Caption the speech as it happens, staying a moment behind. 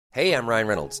Hey, I'm Ryan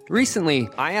Reynolds. Recently,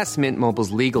 I asked Mint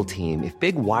Mobile's legal team if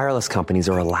big wireless companies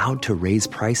are allowed to raise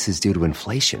prices due to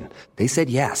inflation. They said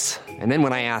yes. And then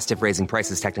when I asked if raising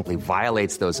prices technically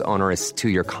violates those onerous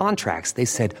two-year contracts, they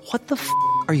said, "What the f***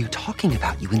 are you talking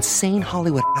about, you insane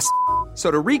Hollywood ass?" So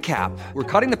to recap, we're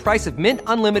cutting the price of Mint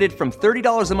Unlimited from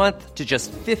 $30 a month to just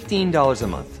 $15 a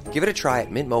month. Give it a try at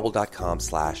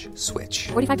mintmobile.com/switch.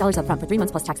 $45 up front for 3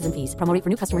 months plus taxes and fees. Promo rate for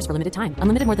new customers for limited time.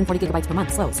 Unlimited more than 40 gigabytes per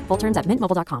month. Slows full terms at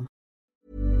mintmobile.com.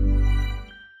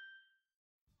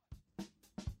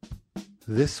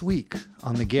 This week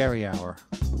on the Gary Hour,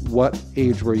 what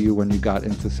age were you when you got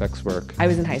into sex work? I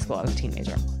was in high school. I was a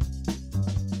teenager.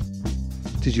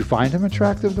 Did you find him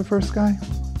attractive, the first guy?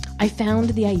 I found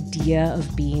the idea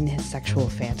of being his sexual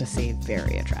fantasy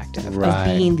very attractive. Right.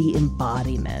 Of being the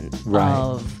embodiment Right.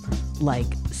 of, like,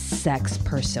 sex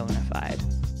personified.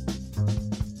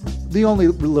 The only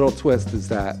little twist is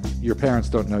that your parents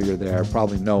don't know you're there.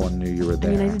 Probably no one knew you were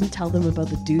there. I mean, I didn't tell them about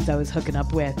the dudes I was hooking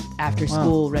up with after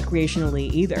school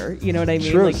recreationally either. You know what I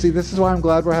mean? True. Like, See, this is why I'm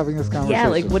glad we're having this conversation. yeah,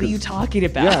 like, what are you talking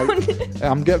about? Yeah,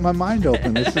 I'm getting my mind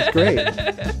open. This is great.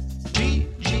 G,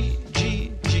 G,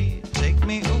 G, G, take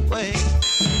me away.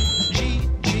 G,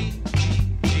 G, G,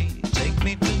 G, take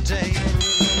me today. G,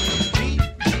 G,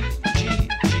 G,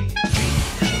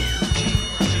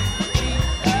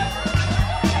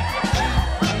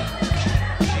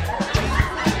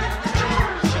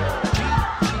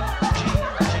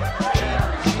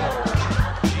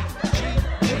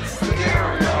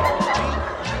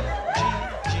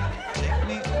 take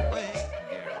me away.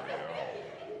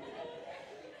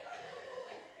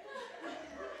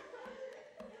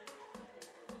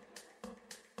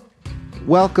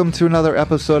 Welcome to another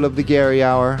episode of the Gary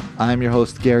Hour. I'm your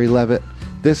host, Gary Levitt.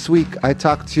 This week, I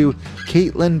talked to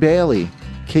Kaytlin Bailey.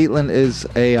 Kaytlin is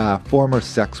a former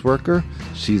sex worker.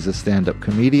 She's a stand-up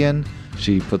comedian.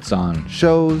 She puts on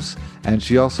shows, and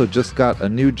she also just got a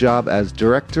new job as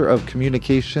Director of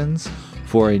Communications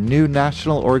for a new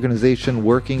national organization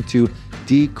working to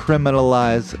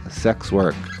decriminalize sex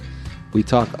work. We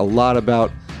talk a lot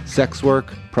about sex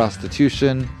work,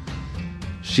 prostitution.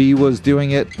 She was doing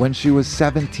it when she was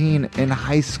 17 in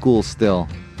high school still.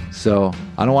 So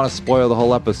I don't want to spoil the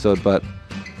whole episode, but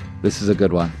this is a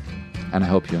good one, and I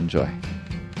hope you enjoy.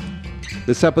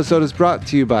 This episode is brought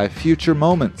to you by Future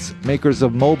Moments, makers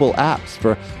of mobile apps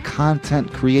for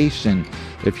content creation.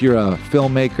 If you're a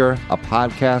filmmaker, a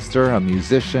podcaster, a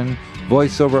musician,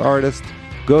 voiceover artist,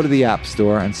 go to the App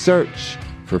Store and search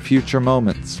for Future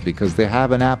Moments, because they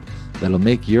have an app that'll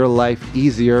make your life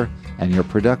easier and your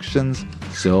productions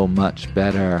so much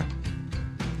better.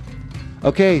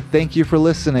 Okay, thank you for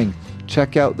listening.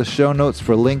 Check out the show notes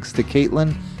for links to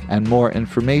Kaytlin and more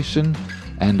information.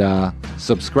 And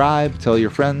subscribe, tell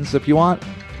your friends if you want,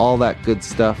 all that good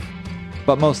stuff.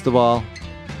 But most of all,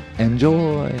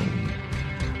 enjoy.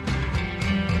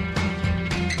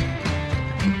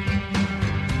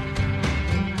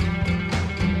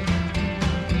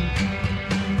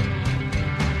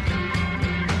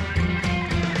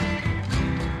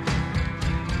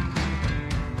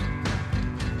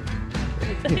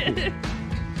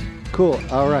 Cool.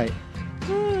 All right.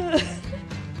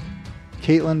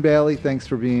 Kaytlin Bailey, thanks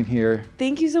for being here.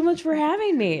 Thank you so much for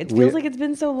having me. It feels like it's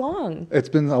been so long. It's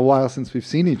been a while since we've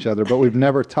seen each other, but we've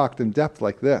never talked in depth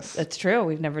like this. That's true.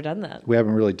 We've never done that. We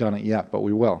haven't really done it yet, but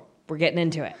we will. We're getting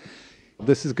into it.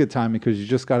 This is good time because you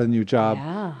just got a new job.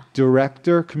 Yeah.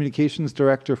 Communications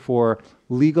director for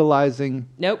legalizing.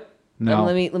 Nope. No.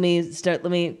 Let me start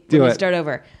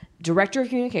over. Director of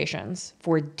Communications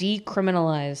for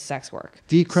decriminalized sex work.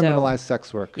 Decriminalized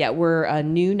sex work. Yeah, we're a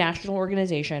new national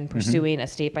organization pursuing a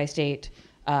state-by-state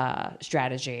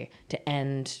strategy to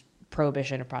end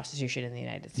prohibition of prostitution in the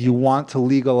United States. You want to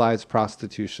legalize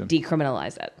prostitution.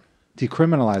 Decriminalize it.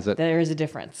 Decriminalize it. There is a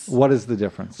difference. What is the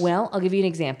difference? Well, I'll give you an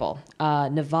example.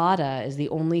 Nevada is the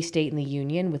only state in the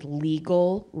union with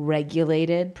legal,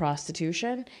 regulated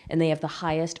prostitution, and they have the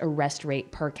highest arrest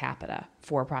rate per capita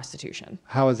for prostitution.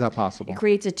 How is that possible? It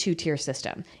creates a two-tier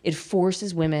system. It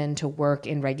forces women to work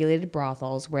in regulated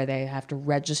brothels where they have to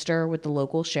register with the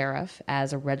local sheriff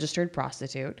as a registered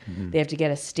prostitute. They have to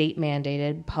get a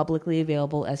state-mandated, publicly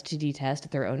available STD test at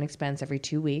their own expense every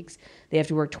 2 weeks. They have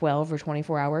to work 12 or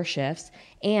 24-hour shifts.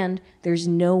 And there's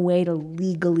no way to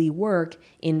legally work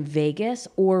in Vegas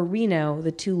or Reno,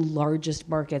 the two largest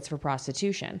markets for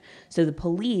prostitution. So the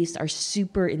police are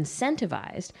super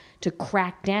incentivized to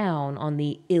crack down on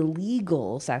the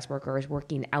illegal sex workers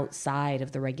working outside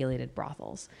of the regulated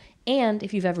brothels. And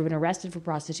if you've ever been arrested for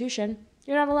prostitution,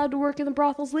 you're not allowed to work in the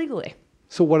brothels legally.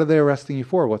 So what are they arresting you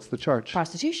for? What's the charge?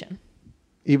 Prostitution.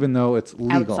 Even though it's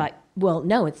legal. Well,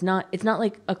 no, it's not. It's not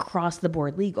like across the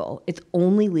board legal. It's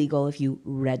only legal if you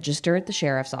register at the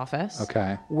sheriff's office.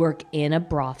 Okay. Work in a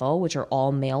brothel, which are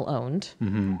all male owned,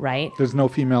 right? There's no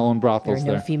female-owned There brothels are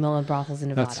there. no female-owned brothels in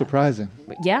Nevada. That's surprising.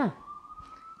 Yeah,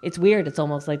 it's weird. It's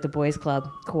almost like the boys' club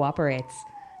cooperates.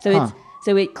 So Huh.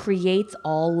 it creates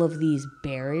all of these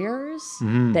barriers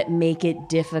that make it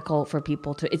difficult for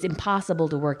people to. It's impossible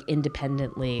to work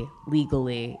independently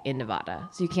legally in Nevada.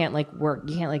 So you can't like work.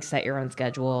 You can't like set your own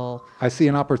schedule. I see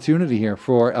an opportunity here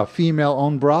for a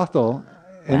female-owned brothel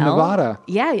in Well, Nevada.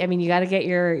 Yeah, I mean, you got to get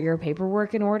your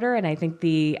paperwork in order, and I think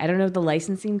I don't know what the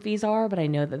licensing fees are, but I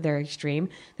know that they're extreme.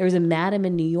 There was a madam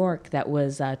in New York that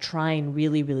was trying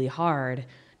really, really hard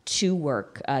to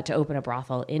work to open a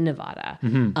brothel in Nevada,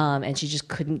 and she just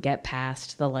couldn't get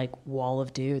past the like wall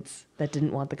of dudes that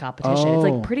didn't want the competition. It's Oh.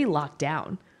 like pretty locked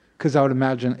down. Because I would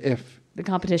imagine if, The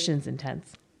competition's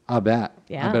intense. I bet.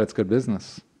 Yeah. I bet it's good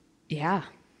business. Yeah.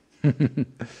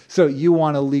 So you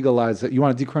want to legalize it. You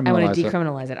want to decriminalize I want to it.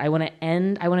 decriminalize it.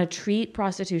 I want to treat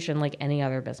prostitution like any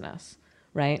other business,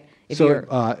 right? If So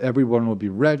everyone will be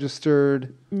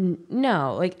registered.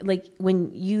 No, like when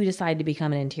you decide to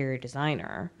become an interior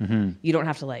designer, you don't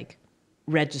have to like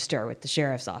register with the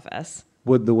sheriff's office.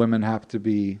 Would the women have to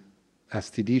be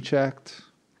STD checked,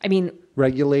 I mean,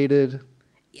 regulated?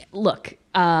 look,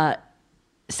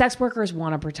 sex workers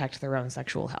want to protect their own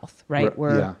sexual health, right?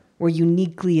 Yeah. We're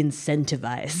uniquely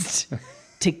incentivized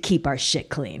to keep our shit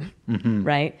clean,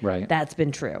 right? Right. That's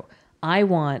been true. I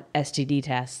want STD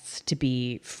tests to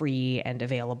be free and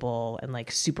available and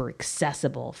like super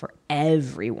accessible for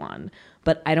everyone.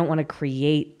 But I don't want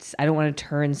to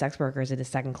turn sex workers into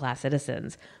second-class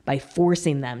citizens by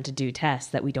forcing them to do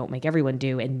tests that we don't make everyone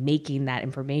do and making that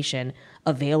information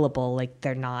available like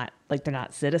they're not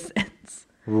citizens.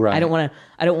 Right. I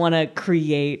don't want to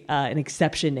create an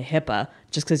exception to HIPAA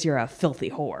just because you're a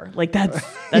filthy whore. Like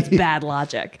that's bad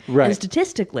logic. Right. And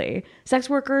statistically,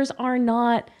 sex workers are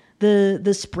not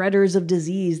the spreaders of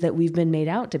disease that we've been made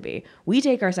out to be. We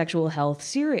take our sexual health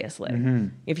seriously.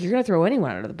 If you're going to throw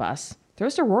anyone under the bus, throw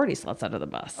sorority sluts under the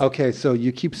bus. Okay, so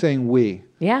you keep saying we.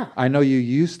 Yeah. I know you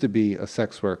used to be a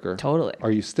sex worker. Totally.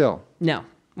 Are you still? No.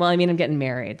 Well, I mean, I'm getting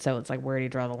married, so it's like, where do you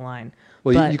draw the line?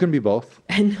 Well, But- you can be both.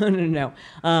 No.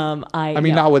 I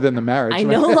mean, not within the marriage. I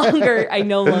no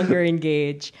longer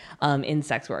engage in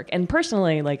sex work. And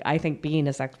personally, like I think being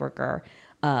a sex worker,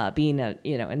 being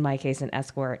in my case, an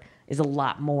escort is a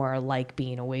lot more like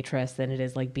being a waitress than it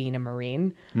is like being a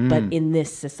Marine. But in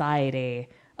this society,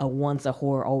 a once a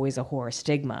whore, always a whore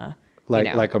stigma.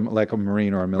 Like a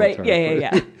Marine or a military. Right,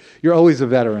 yeah. You're always a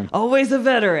veteran. Always a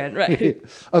veteran, right?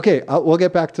 Okay, we'll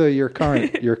get back to your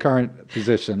current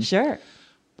position. Sure.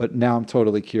 But now I'm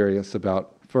totally curious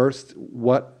about, first,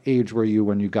 what age were you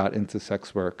when you got into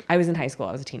sex work? I was in high school.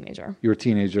 I was a teenager. You were a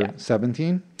teenager,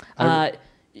 17?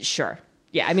 Sure.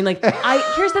 Yeah. I mean, like,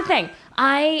 here's the thing.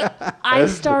 I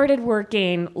started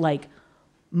working like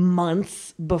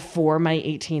months before my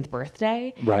 18th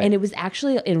birthday. Right. And it was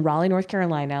actually in Raleigh, North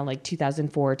Carolina, like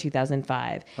 2004,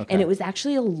 2005. Okay. And it was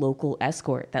actually a local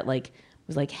escort that like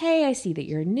was like, hey, I see that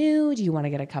you're new. Do you want to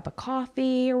get a cup of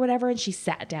coffee or whatever? And she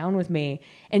sat down with me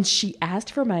and she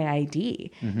asked for my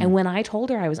ID. And when I told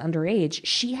her I was underage,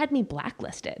 she had me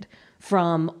blacklisted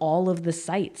from all of the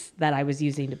sites that I was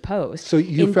using to post. So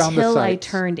you found the until I sites.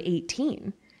 turned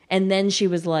 18. And then she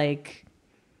was like,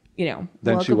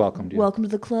 Then she welcomed you. Welcome to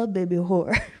the club, baby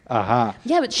whore. Aha.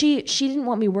 Yeah, but she didn't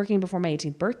want me working before my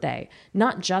 18th birthday,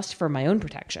 not just for my own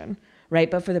protection, right?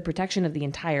 But for the protection of the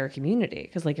entire community.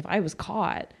 Because like if I was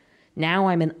caught, now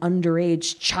I'm an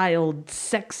underage child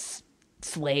sex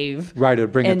slave. Right, it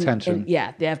would bring attention. And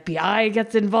yeah, the FBI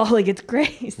gets involved. Like it's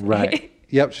crazy. Right.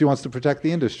 Yep, she wants to protect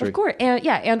the industry. Of course.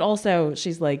 And also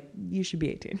she's like, you should be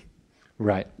 18.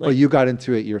 Right. Well, you got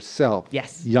into it yourself.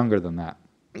 Yes. Younger than that.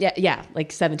 Yeah,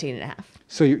 like 17 and a half.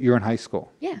 So you're in high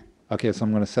school. Yeah. Okay, so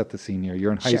I'm going to set the scene here.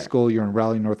 You're in high Sure. school. You're in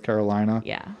Raleigh, North Carolina.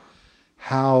 Yeah.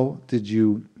 How did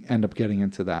you end up getting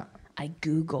into that? I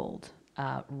Googled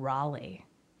Raleigh,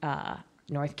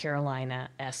 North Carolina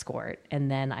escort,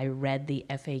 and then I read the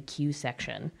FAQ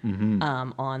section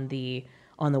on the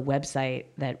website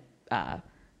that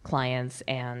clients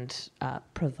and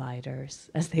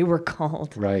providers, as they were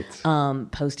called, Right.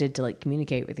 posted to like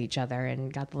communicate with each other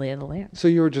and got the lay of the land. So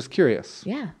you were just curious.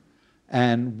 Yeah.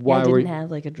 And I why were didn't you?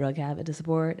 have like a drug habit to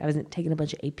support. I wasn't taking a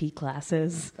bunch of AP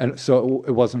classes. And so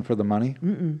it wasn't for the money?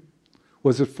 Mm-mm.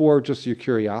 Was it for just your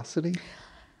curiosity?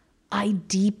 I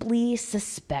deeply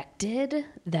suspected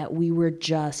that we were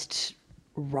just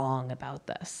wrong about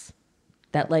this.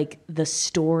 That like the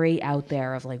story out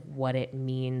there of like what it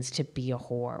means to be a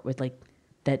whore with like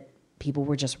that people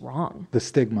were just wrong. The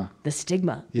stigma. The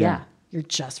stigma. Yeah. Yeah. You're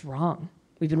just wrong.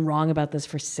 We've been wrong about this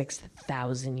for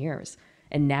 6,000 years.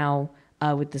 And now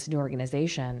with this new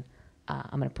organization,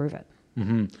 I'm going to prove it.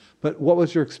 Mm-hmm. But what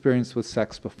was your experience with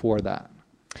sex before that?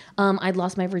 I'd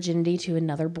lost my virginity to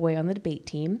another boy on the debate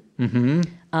team.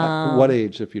 Mm-hmm. What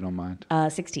age, if you don't mind?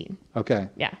 16. Okay.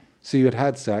 Yeah. So you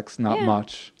had sex, not Yeah.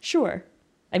 much. Sure.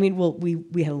 I mean, well,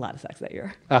 we had a lot of sex that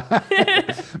year.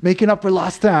 Making up for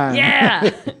lost time. Yeah.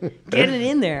 Get it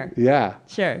in there. Yeah.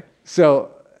 Sure.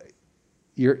 So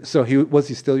was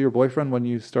he still your boyfriend when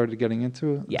you started getting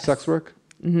into Yes. sex work?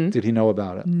 Mm-hmm. Did he know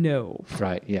about it? No.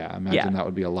 Right. Yeah. I imagine that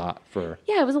would be a lot for.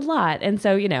 Yeah, it was a lot. And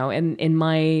so, in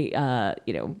my,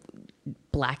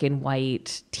 black and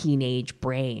white teenage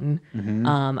brain,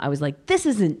 I was like, this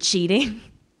isn't cheating.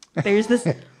 There's this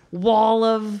wall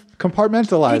of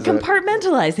Compartmentalize it.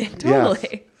 compartmentalizing. Totally.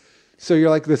 Yes. So you're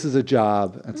like, this is a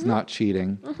job. It's not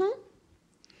cheating.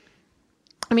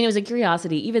 I mean, it was a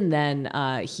curiosity. Even then,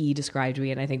 he described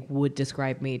me, and I think would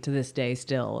describe me to this day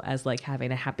still as like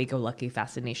having a happy-go-lucky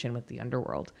fascination with the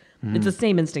underworld. It's the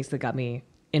same instincts that got me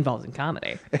involved in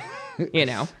comedy.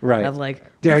 Right. Of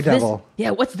like Daredevil.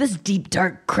 What's this deep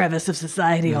dark crevice of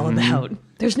society all about?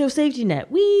 There's no safety net.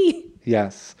 Wee.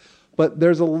 Yes. But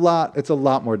it's a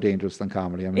lot more dangerous than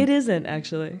comedy. I mean, It isn't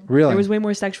actually. Really? There was way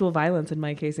more sexual violence in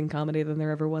my case in comedy than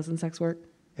there ever was in sex work.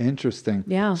 interesting.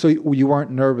 Yeah. So you weren't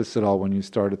nervous at all when you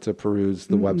started to peruse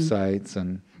the websites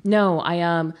and. No,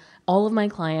 all of my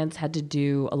clients had to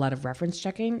do a lot of reference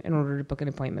checking in order to book an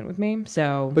appointment with me.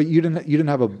 So, But you didn't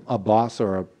have a boss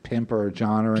or a pimp or a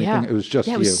John or anything. It was just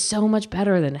you. it was so much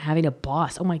better than having a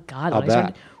boss. Oh my God. I'll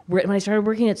bet. When I started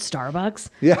working at Starbucks,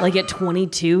 Yeah. like at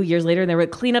 22 years later, and they were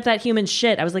like, clean up that human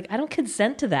shit. I was like, I don't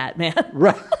consent to that, man.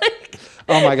 Right.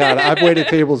 Oh my God. I've waited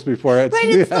tables before. It's Right,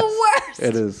 it's the worst.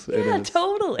 It is. Yeah,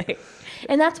 totally.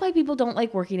 And that's why people don't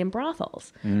like working in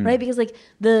brothels, right? Because like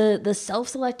the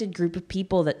self-selected group of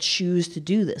people that choose to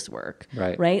do this work,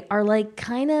 Right. are like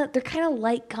they're kind of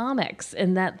like comics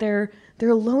in that they're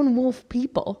lone wolf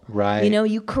people, Right.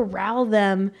 You corral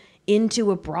them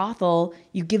into a brothel,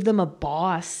 you give them a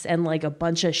boss and like a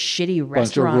bunch of shitty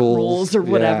restaurant rules or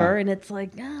whatever, and it's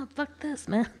like, fuck this,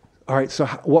 man. All right. So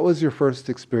what was your first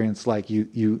experience like?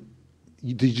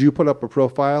 Did you put up a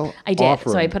profile? I did.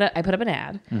 offering? So I put up an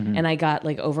ad, and I got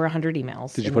like over 100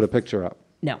 emails. Did you put a picture up?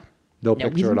 No. No we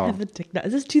picture didn't at all. have the technology.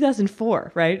 This is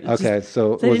 2004, right? It's Okay. just-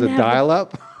 So I was didn't it have the- dial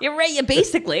up? You're right. Yeah,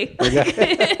 basically.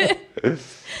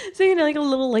 So, like a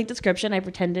little like description. I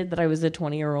pretended that I was a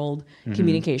 20-year-old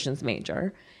communications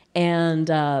major, and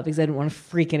because I didn't want to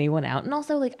freak anyone out, and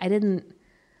also like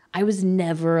I was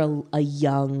never a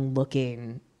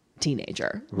young-looking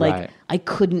teenager. Like Right. I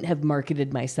couldn't have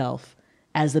marketed myself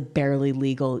as a barely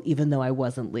legal, even though I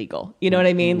wasn't legal. You know what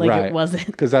I mean? Like Right. it wasn't.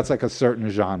 Because that's like a certain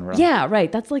genre. Yeah,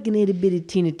 right. That's like an itty bitty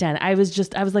teeny tiny. I was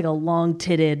like a long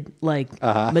titted, like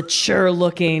mature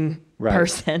looking Right.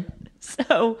 person.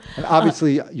 So And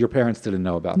obviously, your parents didn't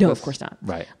know about this. no, of course not.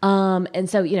 Right. And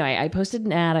so, I posted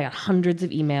an ad. I got hundreds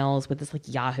of emails with this like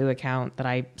Yahoo account that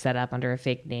I set up under a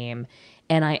fake name.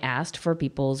 And I asked for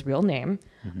people's real name,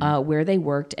 where they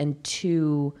worked, and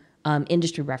 2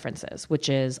 industry references, which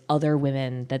is other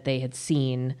women that they had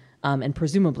seen and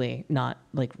presumably not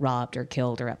like robbed or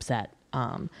killed or upset.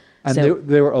 And so,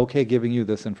 they were okay giving you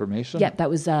this information? yeah, that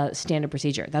was standard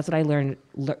procedure. That's what I learned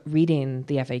reading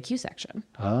the FAQ section.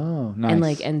 Oh,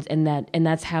 nice. And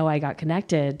that's how I got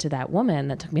connected to that woman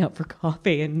that took me out for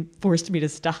coffee and forced me to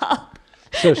stop.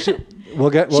 So we'll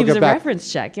get She was a back.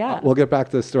 reference check, yeah. We'll get back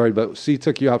to the story, but she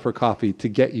took you out for coffee to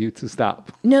get you to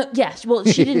stop. No, yes. Well,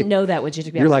 she didn't know that when she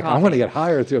took me out You're for like, coffee. I want to get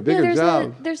hired to a bigger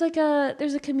job. There's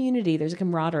a community, there's a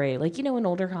camaraderie. Like, when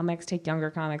older comics take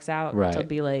younger comics out, Right. they'll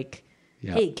be like,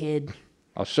 Yeah. hey, kid.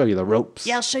 I'll show you the ropes.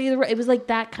 Yeah, I'll show you it was like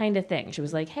that kind of thing. She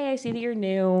was like, hey, I see that you're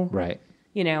new. Right.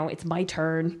 It's my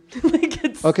turn. Like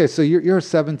it's Okay, so you're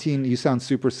 17. You sound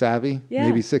super savvy. Yeah.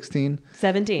 Maybe 16.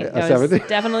 17. I was 17?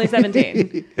 definitely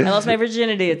 17. I lost my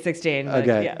virginity at 16. But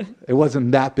Okay. Yeah. It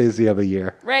wasn't that busy of a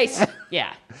year. Right.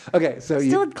 Yeah. Okay, so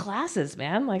Still had classes,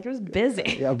 man. Like it was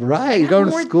busy. Yeah, right. You're going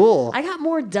to school. I got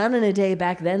more done in a day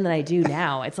back then than I do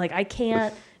now. It's like I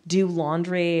can't do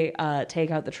laundry,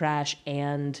 take out the trash,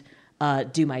 and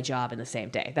do my job in the same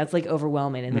day. That's like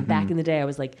overwhelming. And then back in the day, I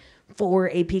was like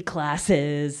 4 AP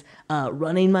classes,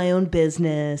 running my own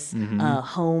business,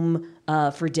 home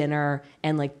for dinner,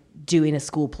 and like doing a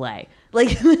school play. Like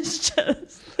it was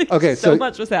just like, Okay, so so-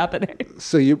 much was happening.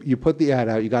 So you put the ad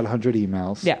out. You got 100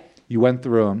 emails. Yeah. You went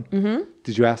through them. Mm-hmm.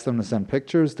 Did you ask them to send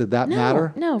pictures? Did that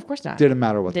matter? No, of course not. Didn't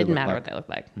matter what they Didn't looked matter like. what they looked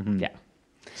like. Yeah.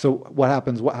 So what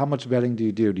happens? How much vetting do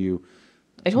you do? Do you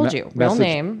I told you, real message.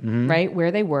 name, right?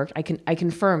 Where they worked. I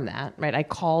confirm that, right? I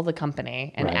call the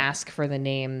company and Right. ask for the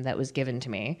name that was given to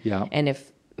me. Yeah. And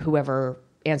if whoever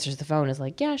answers the phone is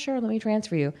like, yeah, sure, let me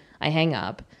transfer you, I hang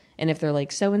up. And if they're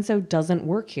like, so-and-so doesn't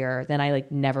work here, then I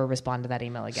like never respond to that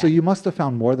email again. So you must have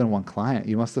found more than one client.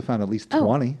 You must have found at least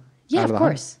 20. Yeah, out of the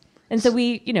course. And so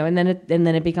we, and then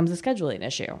it becomes a scheduling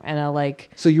issue. And I'll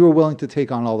like, So you were willing to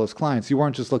take on all those clients. You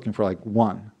weren't just looking for like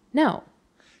one. no.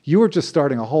 You were just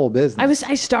starting a whole business.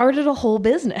 I started a whole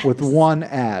business. with one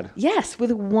ad. Yes,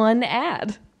 with one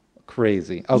ad.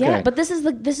 Crazy. Okay. Yeah, but this is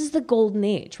the golden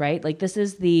age, right? Like this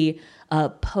is the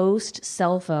post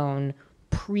cell phone,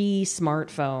 pre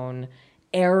smartphone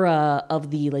era of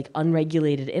the like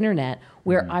unregulated internet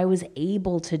where I was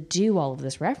able to do all of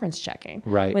this reference checking.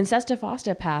 Right. When Sesta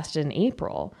Fosta passed in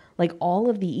April, like all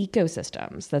of the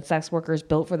ecosystems that sex workers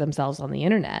built for themselves on the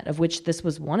internet, of which this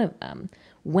was one of them,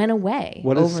 went away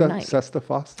What is overnight. Sesta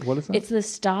Fosta? What is that? It's the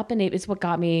stop and it's what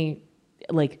got me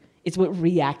like it's what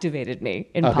reactivated me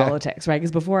in politics, right? Because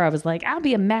before I was like, I'll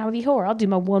be a mouthy whore. I'll do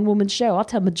my one-woman show. I'll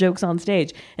tell my jokes on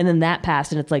stage. And then that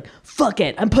passed, and it's like, fuck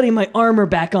it. I'm putting my armor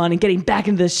back on and getting back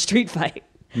into this street fight.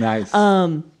 Nice.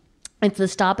 It's the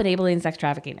Stop Enabling Sex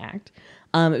Trafficking Act.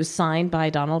 It was signed by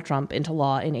Donald Trump into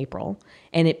law in April.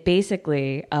 And it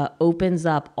basically opens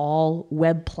up all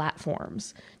web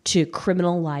platforms to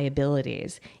criminal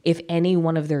liabilities if any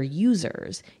one of their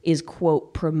users is,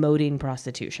 quote, promoting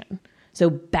prostitution. So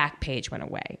Backpage went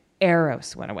away.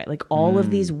 Eros went away. Like all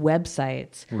of these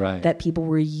websites Right. that people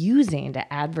were using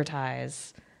to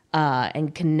advertise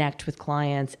and connect with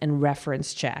clients and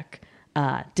reference check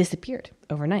disappeared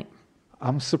overnight.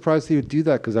 I'm surprised he would do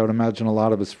that because I would imagine a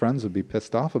lot of his friends would be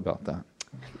pissed off about that.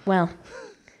 Well,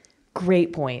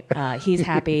 great point. He's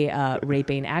happy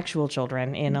raping actual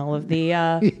children in all of the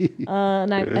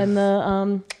and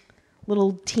the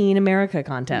little Teen America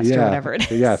contest or whatever it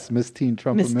is. Yes, Miss Teen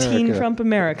Trump Miss America. Teen Trump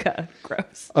America.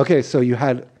 Gross. Okay, so you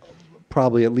had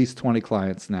probably at least 20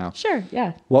 clients now. Sure,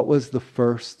 yeah. What was the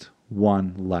first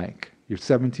one like? You're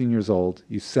 17 years old.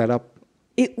 You set up.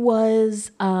 It was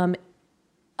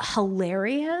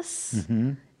hilarious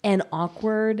Mm-hmm. and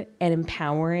awkward and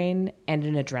empowering and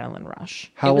an adrenaline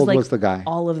rush. How It was old like was the guy?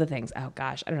 All of the things. Oh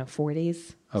gosh, I don't know,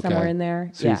 40s, Okay. somewhere in there.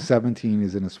 So he's 17,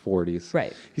 he's in his 40s.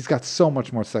 Right. He's got so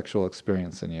much more sexual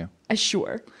experience than you.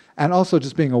 Sure. And also,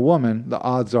 just being a woman, the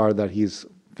odds are that he's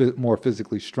more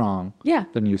physically strong Yeah.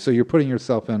 than you. So you're putting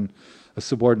yourself in a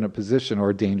subordinate position or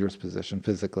a dangerous position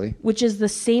physically. Which is the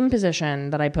same position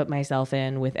that I put myself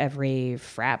in with every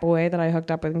frat boy that I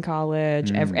hooked up with in college,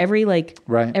 every like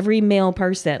Right. every male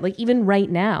person. Like even right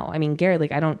now, I mean, Gary,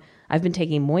 like I've been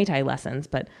taking Muay Thai lessons,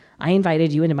 but I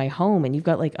invited you into my home and you've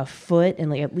got like a foot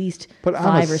and like at least But I'm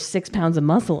 5 or 6 pounds of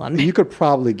muscle on me. You could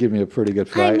probably give me a pretty good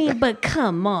fight. I mean, but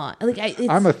come on. Like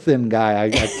I'm a thin guy. I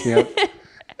can't.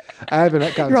 I haven't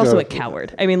gotten you're also to a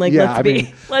coward. I mean, like Yeah, let's I be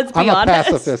mean, let's be I'm honest.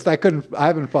 a pacifist. I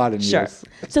haven't fought in Sure. years.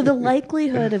 So the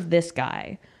likelihood of this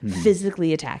guy Hmm.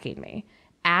 physically attacking me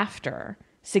after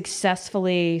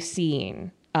successfully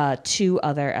seeing 2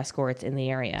 other escorts in the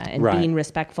area and Right. being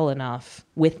respectful enough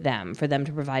with them for them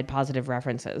to provide positive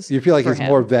references. You feel like for he's him.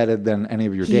 more vetted than any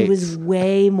of your He dates. was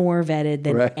way more vetted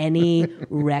than Right. any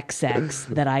rec sex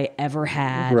that I ever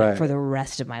had Right. for the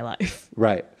rest of my life.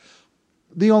 Right.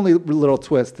 The only little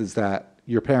twist is that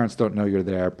your parents don't know you're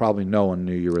there. Probably no one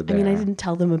knew you were I there. mean, I didn't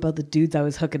tell them about the dudes I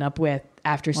was hooking up with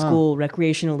after school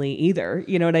recreationally either.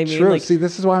 You know what I mean? True. Like, See,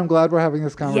 this is why I'm glad we're having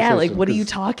this conversation. yeah, like what are you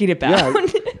 'cause- talking about?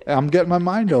 Yeah, I'm getting my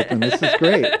mind open. This is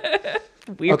great.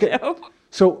 Weirdo. Okay.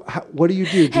 So what do you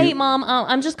do? Hey, Mom,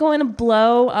 I'm just going to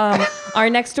blow our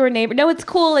next door neighbor. No, it's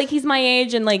cool. Like, he's my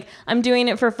age, and, like, I'm doing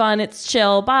it for fun. It's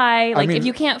chill. Bye. Like, mean- if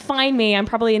you can't find me, I'm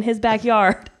probably in his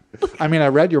backyard. I mean, I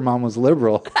read your mom was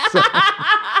liberal. So.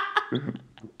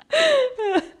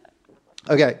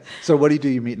 Okay, so what do?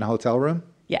 You meet in a hotel room?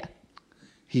 Yeah.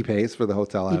 He pays for the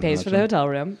hotel. He pays for the hotel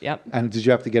room. Yep. And did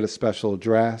you have to get a special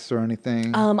dress or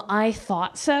anything? I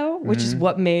thought so, which is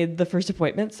what made the first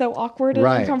appointment so awkward and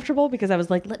Right. uncomfortable because I was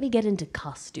like, let me get into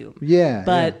costume. Yeah,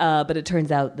 But it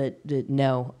turns out that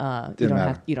no, you don't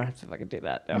matter. have to fucking do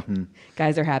that. No.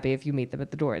 Guys are happy if you meet them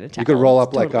at the door in a towel. You could roll It's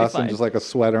up like totally us fine. and just like a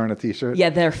sweater and a t-shirt. Yeah,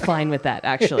 they're fine with that.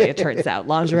 Actually, it turns out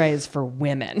lingerie is for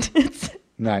women.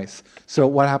 Nice. So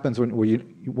what happens when were you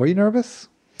nervous?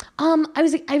 I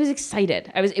was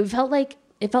excited. It felt like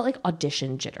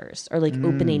audition jitters or like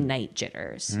opening night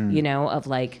jitters, you know, of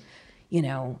like, you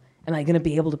know, am I going to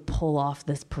be able to pull off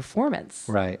this performance?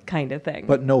 Right. Kind of thing.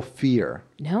 But no fear.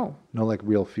 no. No like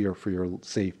real fear for your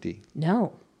safety.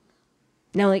 No.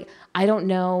 Now, like, I don't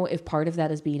know if part of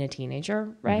that is being a teenager,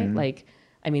 right? Like,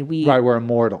 I mean, Right, we're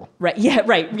immortal. Right. Yeah.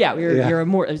 Right. Yeah. You're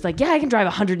immortal. It's like, yeah, I can drive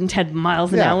 110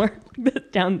 miles an hour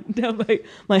down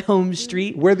my home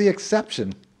street. We're the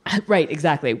exception. Right.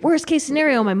 Exactly. Worst case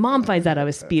scenario, my mom finds out I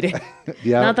was speeding.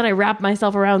 Yeah. Not that I wrapped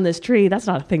myself around this tree. That's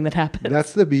not a thing that happens.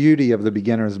 That's the beauty of the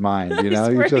beginner's mind. You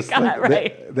know, swear to God,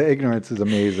 right. The ignorance is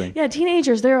amazing. Yeah.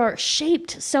 Teenagers, they are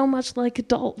shaped so much like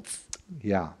adults.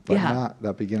 Yeah, but not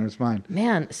that beginner's mind.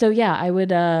 Man. So yeah, I would,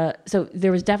 so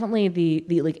there was definitely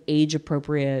the like age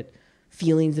appropriate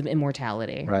feelings of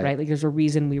immortality, right? Like there's a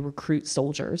reason we recruit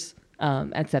soldiers,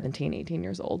 at 17, 18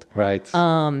 years old. Right.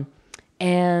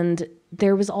 And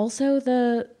there was also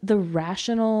the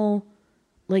rational,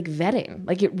 like vetting.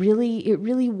 Like it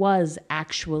really was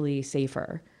actually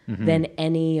safer than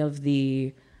any of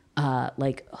the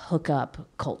like hookup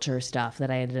culture stuff that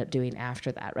I ended up doing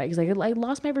after that, right? Because I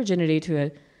lost my virginity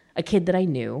to a kid that I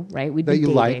knew, right? We'd been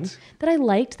dating, liked. that I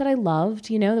liked, that I loved,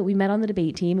 you know, that we met on the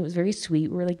debate team. It was very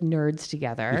sweet. We were like nerds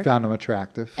together. You found him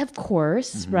attractive. Of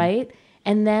course, right?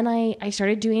 And then I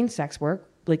started doing sex work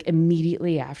like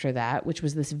immediately after that, which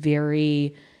was this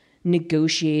very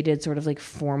negotiated sort of like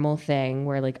formal thing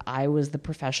where like I was the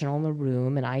professional in the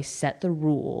room and I set the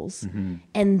rules.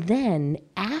 And then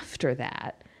after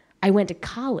that, I went to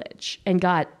college and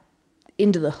got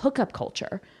into the hookup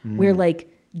culture where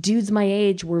like dudes my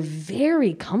age were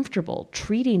very comfortable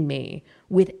treating me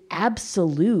with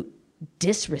absolute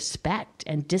disrespect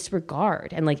and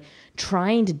disregard and like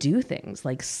trying to do things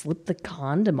like slip the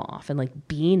condom off and like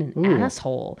being an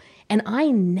asshole. And I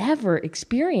never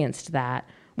experienced that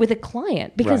with a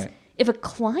client because if a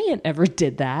client ever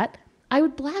did that, I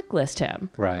would blacklist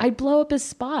him. Right. I'd blow up his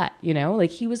spot, you know,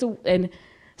 like he was and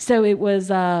so it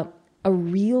was a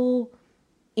real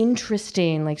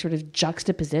interesting like sort of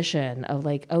juxtaposition of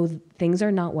like, oh, things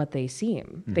are not what they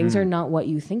seem. Things are not what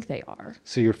you think they are.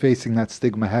 So you're facing that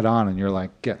stigma head on and you're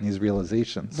like getting these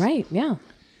realizations. Right. Yeah.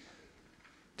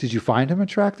 Did you find him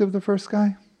attractive, the first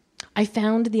guy? I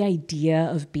found the idea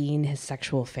of being his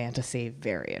sexual fantasy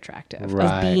very attractive. Right.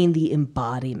 Of being the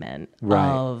embodiment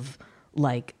of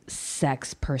like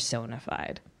sex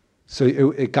personified. So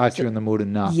it got you in the mood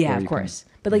enough. Yeah, of course.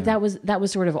 But like that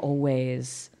was sort of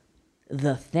always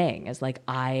the thing, is like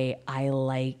I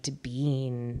liked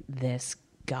being this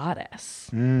goddess.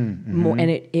 More, and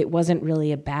it wasn't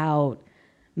really about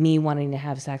me wanting to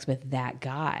have sex with that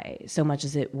guy so much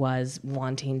as it was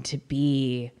wanting to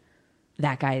be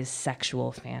that guy's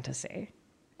sexual fantasy.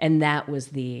 And that was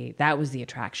the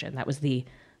attraction. That was the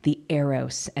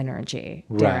eros energy,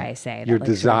 dare I say. Your that, like,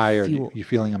 desire, sort of you're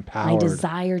feeling empowered. my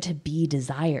desire to be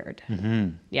desired.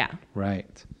 Yeah.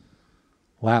 Right.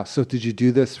 Wow. So did you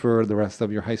do this for the rest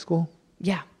of your high school?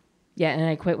 Yeah. Yeah. And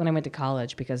I quit when I went to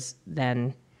college because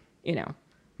then, you know,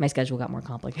 my schedule got more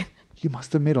complicated. You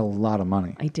must have made a lot of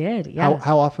money. I did. Yeah.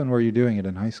 How often were you doing it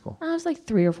in high school? I was like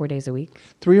 3 or 4 days a week.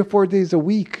 3 or 4 days a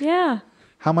week? Yeah.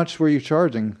 How much were you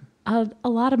charging? A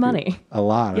lot of money. A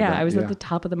lot. Yeah. I was at the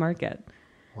top of the market.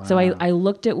 Wow. So I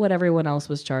looked at what everyone else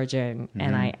was charging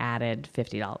and I added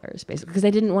 $50 basically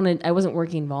because I wasn't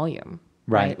working volume.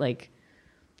 Right. Like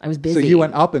I was busy. So you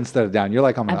went up instead of down. You're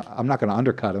like, I'm not going to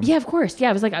undercut him. Yeah, of course. Yeah.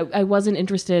 I was like, I wasn't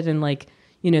interested in like,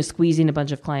 you know, squeezing a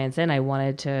bunch of clients in. I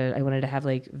wanted to have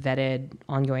like vetted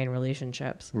ongoing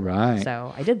relationships. Right.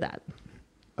 So I did that.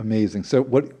 Amazing. So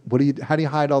how do you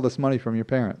hide all this money from your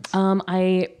parents?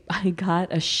 I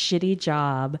got a shitty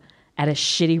job at a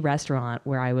shitty restaurant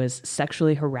where I was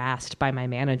sexually harassed by my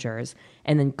managers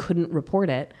and then couldn't report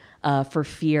it for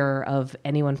fear of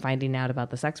anyone finding out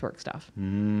about the sex work stuff.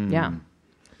 Yeah.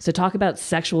 So talk about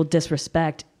sexual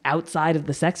disrespect outside of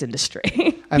the sex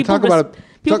industry. And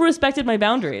people respected my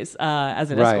boundaries as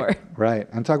an escort. Right.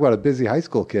 And talk about a busy high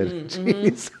school kid.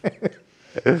 Jeez.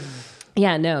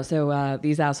 Yeah, no. So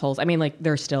these assholes, I mean, like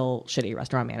they're still shitty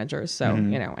restaurant managers. So,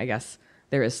 you know, I guess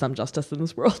there is some justice in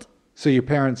this world. So your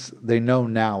parents, they know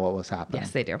now what was happening?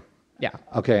 Yes, they do. Yeah.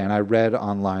 Okay. And I read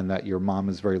online that your mom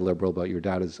is very liberal, but your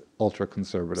dad is ultra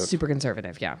conservative. Super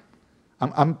conservative. Yeah.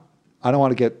 I don't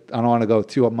want to go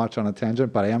too much on a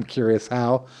tangent, but I am curious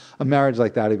how a marriage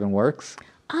like that even works.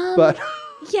 But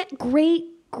yeah,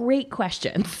 great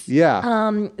questions.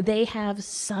 Yeah. They have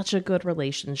such a good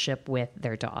relationship with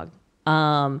their dog.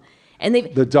 And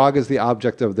the dog is the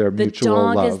object of their mutual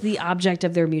love. The dog is the object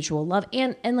of their mutual love.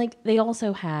 And like they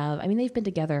also have, I mean, they've been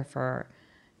together for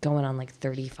going on like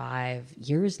 35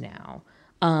 years now.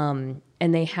 And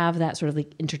they have that sort of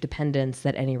like interdependence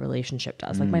that any relationship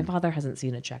does. Like my father hasn't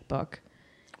seen a checkbook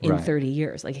in 30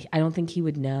 years. Like I don't think he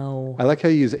would know. I like how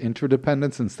you use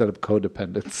interdependence instead of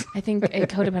codependence. I think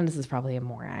codependence is probably a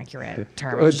more accurate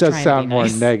term. It does sound more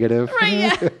negative.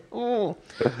 Right, yeah.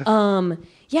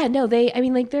 Yeah, no,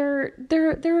 they're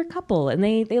a couple, and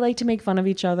they like to make fun of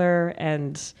each other,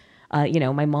 and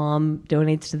my mom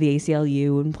donates to the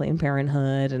ACLU and Planned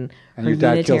Parenthood and her your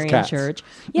dad kills Unitarian cats. church.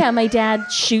 Yeah, my dad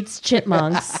shoots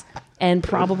chipmunks and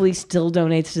probably still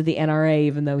donates to the NRA,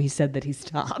 even though he said that he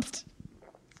stopped.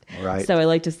 Right. So I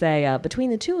like to say,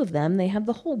 between the two of them, they have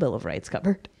the whole Bill of Rights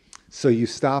covered. So you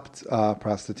stopped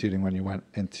prostituting when you went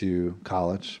into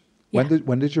college. Yeah.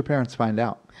 When did your parents find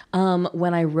out?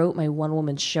 When I wrote my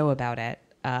one-woman show about it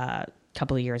a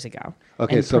couple of years ago,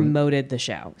 Okay, and so- promoted the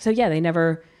show. So yeah, they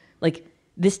never,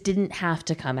 this didn't have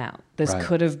to come out. This Right.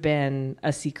 could have been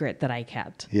a secret that I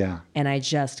kept. Yeah. And I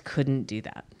just couldn't do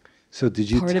that. So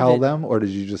did you Part of tell it- them, or did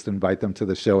you just invite them to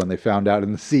the show and they found out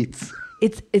in the seats?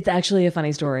 It's actually a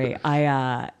funny story.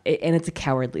 And it's a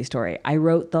cowardly story. I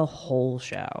wrote the whole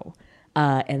show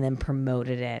and then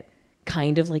promoted it,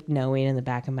 kind of like knowing in the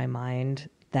back of my mind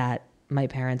that my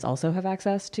parents also have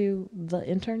access to the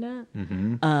internet.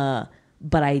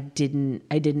 But I didn't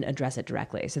address it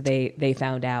directly. So they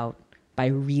found out by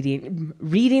reading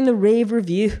the rave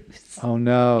reviews. Oh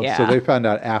no! Yeah. So they found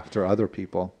out after other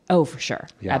people. Oh, for sure.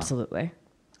 Yeah. Absolutely.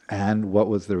 And what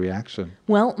was the reaction?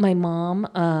 Well, my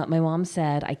mom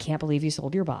said, "I can't believe you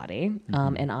sold your body,"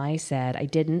 and I said, "I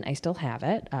didn't. I still have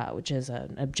it," which is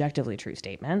an objectively true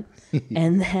statement.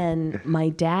 And then my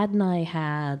dad and I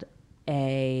had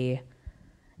an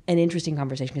interesting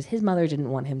conversation because his mother didn't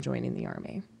want him joining the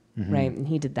army, right? And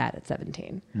he did that at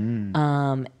 17.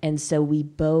 And so we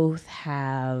both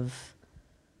have,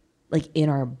 in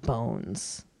our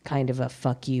bones, kind of a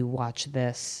 "fuck you, watch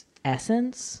this"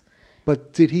 essence.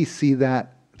 But did he see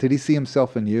that? Did he see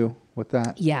himself in you with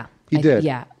that? Yeah. He did?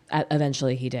 Yeah.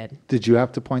 Eventually he did. Did you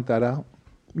have to point that out?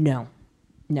 No.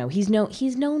 He's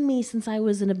known me since I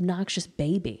was an obnoxious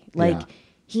baby. Yeah.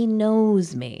 He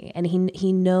knows me, and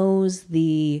he knows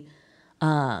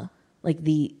I'm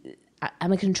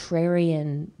a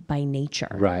contrarian by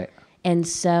nature. Right. And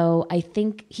so I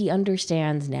think he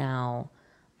understands now,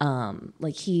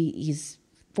 he's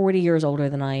 40 years older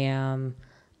than I am.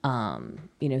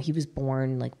 He was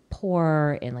born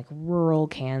poor in rural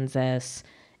Kansas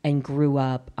and grew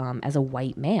up as a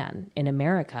white man in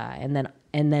America, and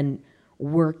then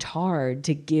worked hard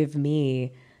to give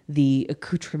me the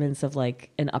accoutrements of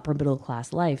an upper middle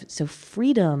class life. So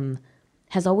freedom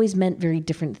has always meant very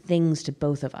different things to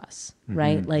both of us,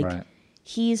 right? right.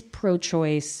 He's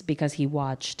pro-choice because he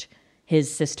watched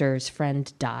his sister's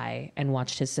friend die and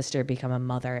watched his sister become a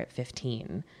mother at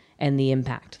 15. And the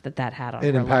impact that had on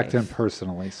It her impacted life. him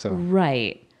personally. So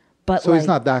Right. But he's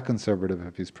not that conservative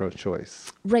if he's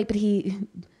pro-choice. Right, but he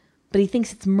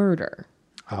thinks it's murder.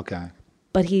 Okay.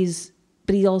 But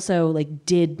he also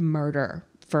did murder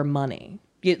for money.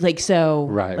 Right.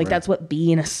 Right. That's what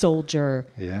being a soldier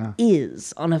Yeah.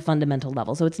 is on a fundamental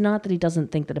level. So it's not that he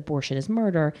doesn't think that abortion is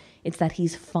murder, it's that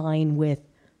he's fine with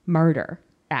murder,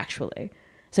 actually.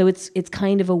 So it's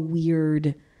kind of a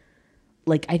weird,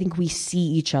 I think we see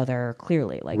each other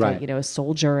clearly, Right. a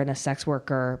soldier and a sex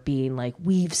worker being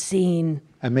we've seen.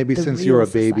 And maybe the since you were a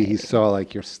real baby, he society.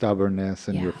 saw your stubbornness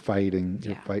and Yeah. your fighting,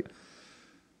 your Yeah. fight.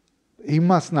 He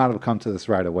must not have come to this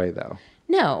right away, though.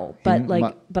 No, but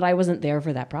but I wasn't there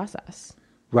for that process.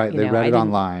 Right. You They know, read I it didn't-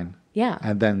 online. Yeah.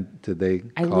 And then did they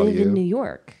I call live you? in New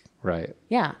York. Right.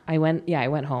 Yeah, I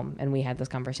went home and we had this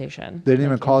conversation. They didn't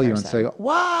even in call you and person. say,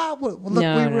 "Wow, look, we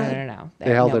no, read." no.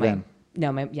 They held no, it in.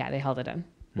 No, they held it in.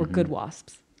 We're good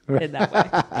wasps in that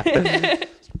way.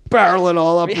 Barrel it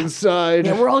all up inside.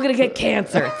 Yeah, we're all gonna get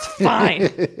cancer. It's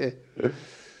fine.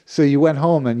 So you went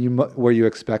home, and were you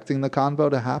expecting the convo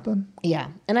to happen? Yeah,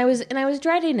 and I was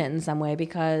dreading it in some way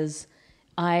because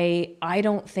I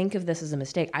don't think of this as a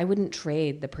mistake. I wouldn't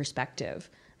trade the perspective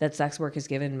that sex work has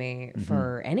given me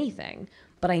for anything.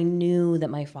 But I knew that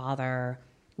my father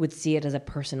would see it as a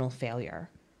personal failure,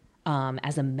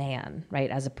 as a man,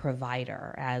 right, as a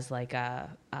provider, as a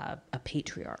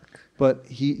patriarch. But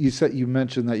you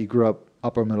mentioned that you grew up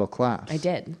upper middle class. I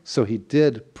did. So he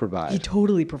did provide. He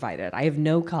totally provided. I have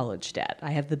no college debt.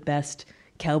 I have the best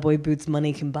cowboy boots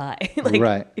money can buy.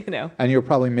 Right. And you're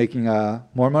probably making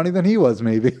more money than he was,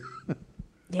 maybe.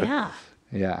 Yeah.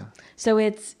 Yeah. So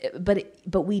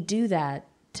but we do that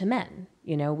to men.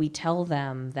 We tell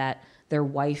them that their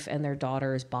wife and their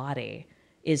daughter's body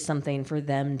is something for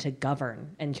them to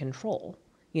govern and control.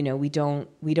 We don't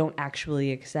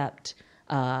actually accept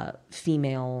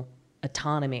female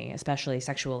autonomy, especially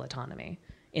sexual autonomy,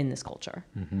 in this culture.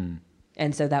 Mm-hmm.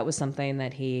 And so that was something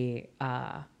that he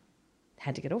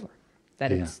had to get over.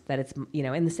 That it's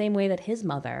in the same way that his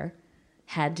mother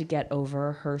had to get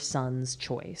over her son's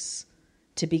choice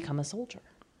to become a soldier.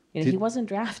 He wasn't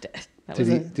drafted.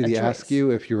 Did he ask choice.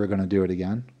 you if you were going to do it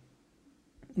again?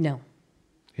 No,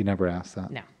 He never asked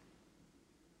that. no.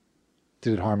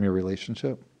 Did it harm your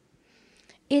relationship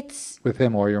It's with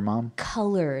him or your mom?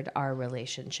 colored our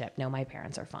relationship. No, my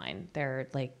parents are fine. They're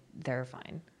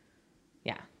fine.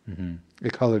 Yeah.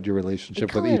 It colored your relationship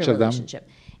It with colored each our of them? relationship.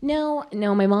 No,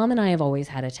 my mom and I have always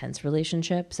had a tense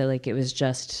relationship. So like it was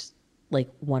just like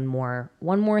one more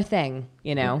thing,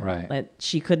 you know, Right. that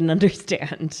she couldn't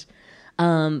understand.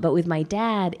 But with my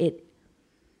dad,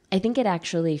 I think it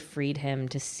actually freed him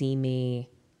to see me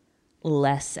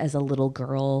less as a little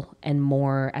girl and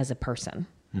more as a person.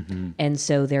 And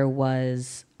so there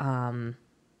was,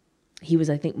 he was,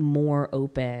 I think, more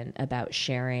open about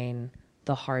sharing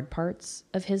the hard parts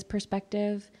of his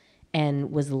perspective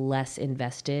and was less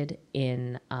invested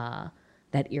in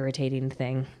that irritating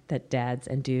thing that dads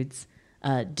and dudes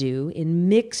do in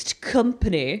mixed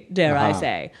company, dare I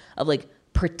say, of like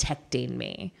protecting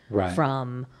me Right.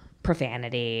 from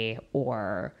profanity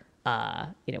or,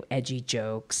 edgy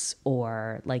jokes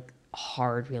or like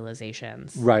hard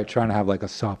realizations. Right, trying to have like a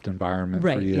soft environment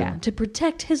Right, for you. yeah, to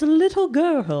protect his little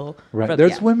girl. Right. from-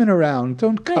 There's yeah. women around.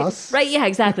 Don't cuss. Right, yeah,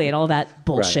 exactly, and all that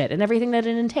bullshit and everything that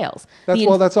it entails.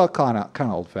 That's all kind of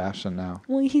old fashioned now.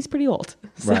 Well, he's pretty old,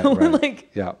 so Right.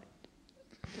 like, Yeah.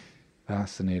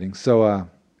 Fascinating. So,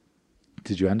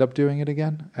 did you end up doing it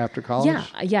again after college?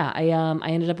 yeah. I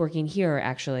ended up working here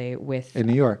actually with In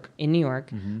New York. in New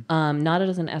York, not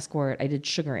as an escort. I did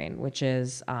sugaring, which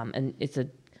is and it's a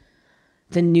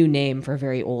new name for a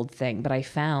very old thing. But I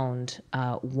found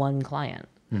one client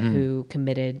who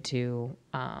committed to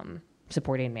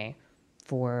supporting me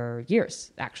for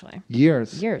years, actually.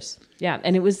 Years. Yeah,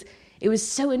 and it was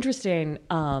so interesting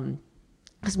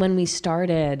because when we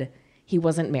started, he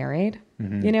wasn't married,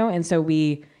 you know, and so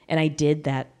I did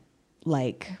that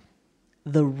like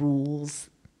the rules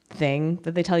thing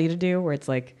that they tell you to do, where it's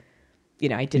like, you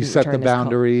know, I didn't set return the his call-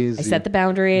 boundaries. I set the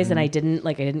boundaries, and I didn't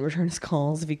return his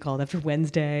calls if he called after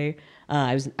Wednesday.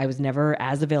 I was never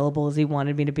as available as he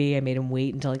wanted me to be. I made him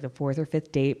wait until like the 4th or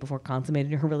 5th date before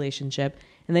consummating her relationship,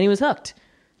 and then he was hooked,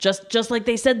 just like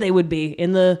they said they would be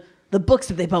in the books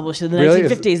that they published in the Really?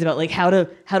 1950s about like how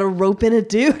to rope in a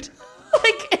dude.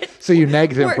 Like, So you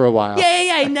negged him for a while.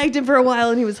 Yeah. I negged him for a while,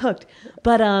 and he was hooked.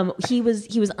 But he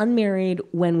was unmarried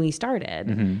when we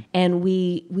started, and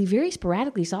we very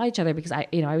sporadically saw each other because I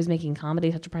was making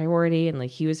comedy such a priority, and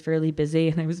like he was fairly busy,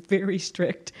 and I was very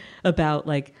strict about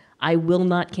like I will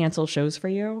not cancel shows for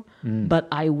you, but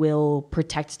I will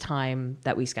protect time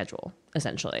that we schedule.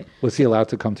 Essentially, Was he allowed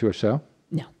to come to a show?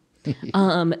 no.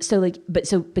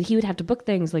 But he would have to book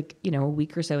things like, you know, a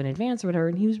week or so in advance or whatever.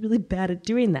 And he was really bad at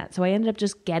doing that. So I ended up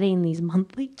just getting these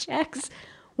monthly checks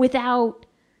without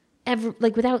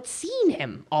seeing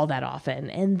him all that often.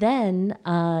 And then,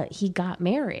 he got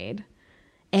married.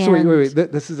 And So wait.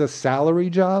 This is a salary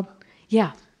job?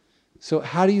 yeah. So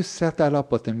how do you set that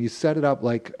up with him? You set it up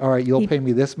like, all right, you'll pay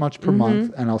me this much per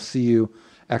month and I'll see you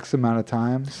X amount of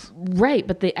times. Right.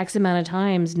 But the X amount of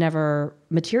times never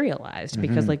materialized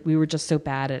because like we were just so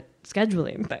bad at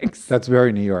scheduling things. That's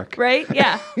very New York. Right?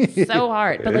 Yeah. So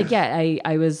hard. But like, yeah,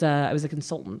 I was a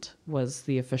consultant was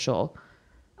the official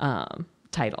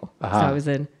title. So I was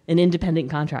an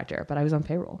independent contractor, but I was on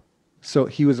payroll. So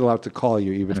he was allowed to call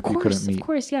you even if you couldn't meet. Of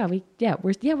course, yeah.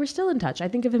 We're still in touch. I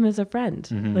think of him as a friend.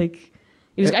 Mm-hmm. Like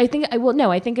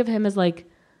I think of him as like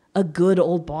a good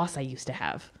old boss I used to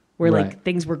have where Right. like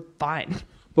things were fine.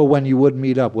 But when you would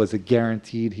meet up, was it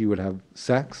guaranteed he would have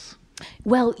sex?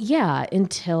 Well, yeah,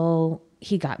 until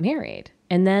he got married.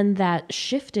 And then that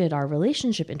shifted our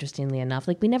relationship, interestingly enough.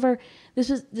 Like this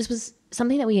was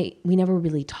something that we never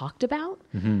really talked about.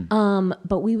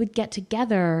 But we would get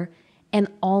together and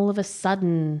all of a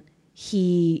sudden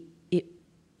we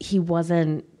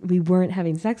weren't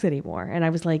having sex anymore. And I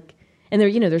was like, and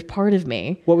there's part of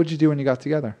me. What would you do when you got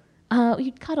together?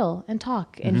 We'd cuddle and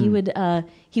talk, and he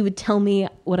would tell me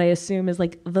what I assume is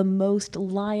like the most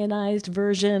lionized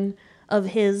version of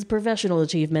his professional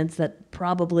achievements that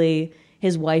probably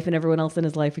his wife and everyone else in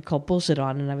his life would call bullshit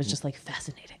on, and I was just like,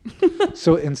 fascinating.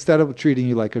 So instead of treating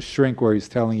you like a shrink where he's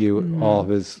telling you all of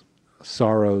his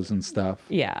sorrows and stuff,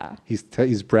 Yeah, he's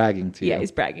bragging to you. yeah,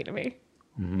 he's bragging to me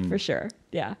for sure.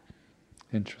 Yeah.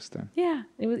 Interesting. Yeah,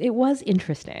 it was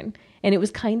interesting, and it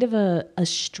was kind of a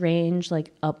strange,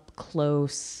 like up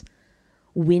close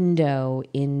window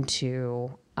into,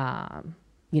 the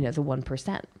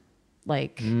 1%,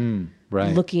 like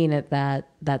Right. looking at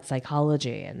that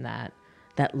psychology and that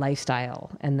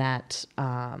lifestyle and that.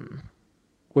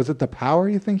 Was it the power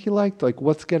you think he liked? Like,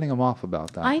 what's getting him off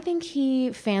about that? I think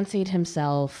he fancied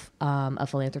himself a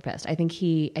philanthropist. I think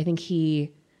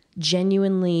he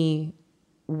genuinely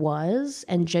was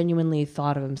and genuinely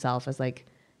thought of himself as like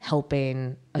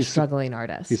helping a struggling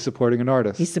artist. He's supporting an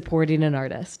artist. He's supporting an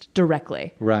artist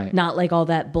directly. Right. Not like all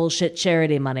that bullshit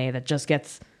charity money that just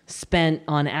gets spent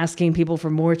on asking people for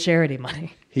more charity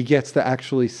money. He gets to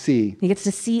actually see. He gets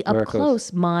to see up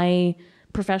close my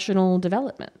professional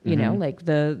development, you know, like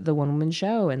the one woman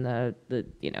show and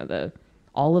the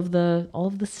all of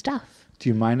the stuff. Do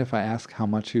you mind if I ask how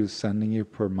much he was sending you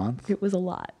per month? It was a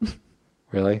lot.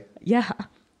 Really? Yeah.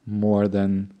 More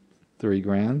than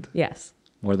 $3,000? Yes.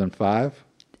 More than 5?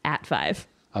 At 5.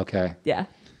 Okay. Yeah.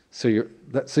 So you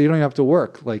don't even have to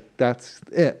work. Like that's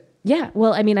it. Yeah.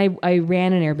 Well, I mean, I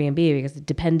ran an Airbnb because the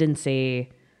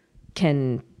dependency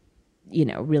can, you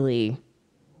know, really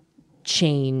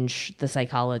change the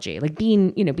psychology. Like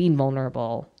being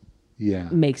vulnerable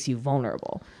makes you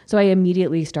vulnerable. So I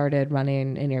immediately started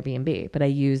running an Airbnb, but I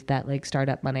used that like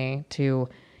startup money to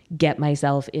get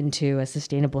myself into a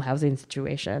sustainable housing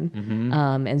situation,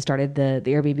 and started the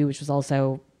Airbnb, which was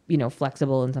also, you know,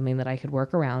 flexible and something that I could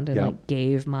work around, and like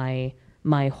gave my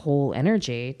whole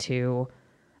energy to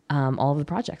all of the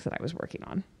projects that I was working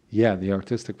on. Yeah, the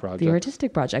artistic projects. The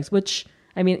artistic projects, which,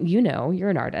 I mean, you know, you're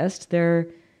an artist. They're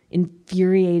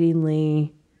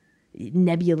infuriatingly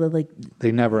nebula, like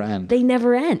they never end. They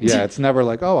never end. Yeah, it's never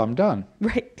like, oh, I'm done.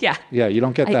 Right. Yeah. Yeah, you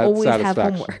don't get that I always satisfaction.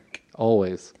 have homework.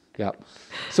 Always. Yeah.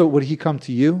 So would he come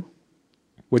to you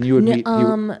when you would meet?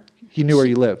 He knew where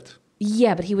you lived.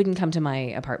 Yeah, but he wouldn't come to my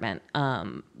apartment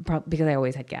because I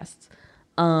always had guests.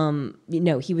 You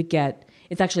know, he would get.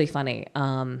 It's actually funny.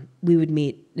 We would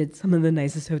meet at some of the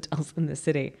nicest hotels in the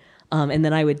city, and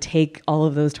then I would take all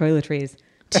of those toiletries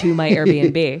to my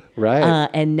Airbnb. Right.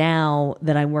 And now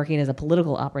that I'm working as a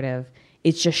political operative,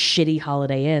 it's just shitty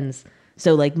Holiday Inns.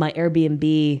 So like my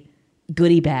Airbnb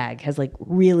goodie bag has like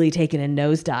really taken a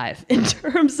nosedive in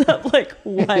terms of like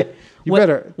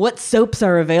what soaps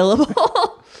are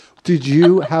available. Did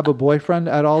you have a boyfriend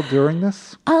at all during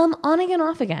this? On again,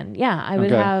 off again.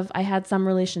 Yeah, I had some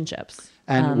relationships.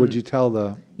 And would you tell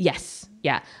the? Yes.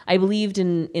 Yeah. I believed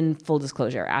in full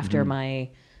disclosure after my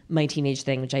teenage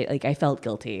thing, which I felt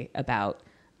guilty about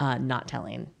not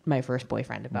telling my first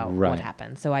boyfriend about what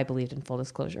happened. So I believed in full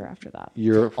disclosure after that.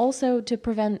 Also to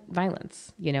prevent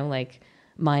violence, you know, like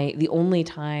the only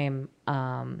time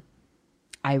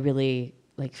I really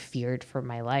like feared for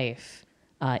my life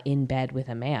in bed with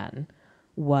a man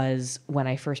was when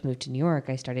I first moved to New York.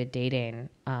 I started dating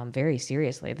very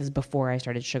seriously. This is before I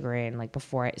started sugaring,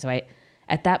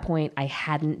 at that point I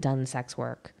hadn't done sex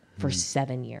work for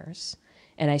 7 years.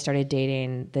 And I started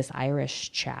dating this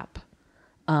Irish chap.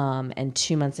 And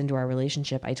 2 months into our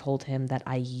relationship, I told him that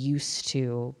I used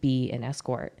to be an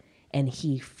escort, and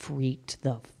he freaked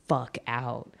the fuck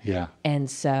out. Yeah. And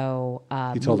so...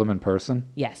 you told him in person?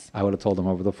 Yes. I would have told him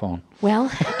over the phone.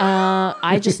 Well,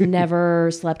 I just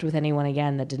never slept with anyone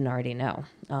again that didn't already know.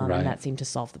 And that seemed to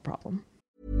solve the problem.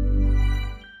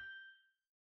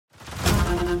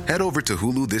 Head over to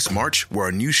Hulu this March, where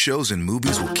our new shows and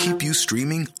movies will keep you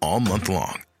streaming all month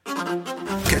long.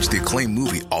 Catch the acclaimed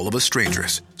movie All of Us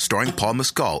Strangers, starring Paul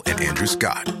Mescal and Andrew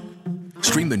Scott.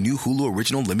 Stream the new Hulu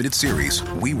original limited series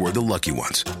We Were the Lucky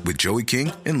Ones with Joey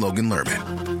King and Logan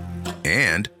Lerman.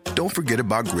 And don't forget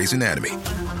about Grey's Anatomy.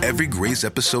 Every Grey's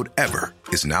episode ever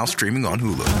is now streaming on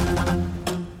Hulu.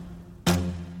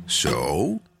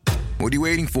 So, what are you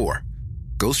waiting for?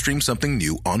 Go stream something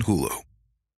new on Hulu.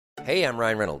 Hey, I'm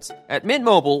Ryan Reynolds. At Mint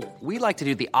Mobile, we like to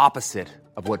do the opposite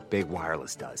of what Big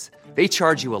Wireless does. They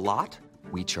charge you a lot,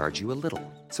 we charge you a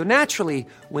little. So naturally,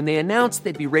 when they announced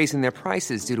they'd be raising their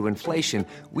prices due to inflation,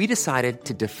 we decided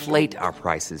to deflate our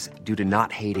prices due to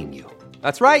not hating you.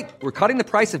 That's right. We're cutting the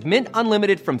price of Mint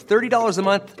Unlimited from $30 a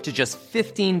month to just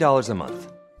 $15 a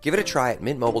month. Give it a try at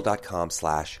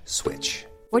mintmobile.com/switch.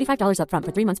 $45 up front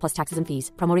for 3 months plus taxes and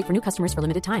fees. Promo rate for new customers for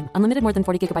limited time. Unlimited more than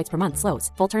 40 gigabytes per month.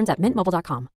 Slows full terms at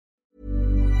mintmobile.com.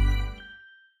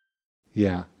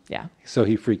 Yeah. Yeah. So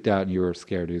he freaked out and you were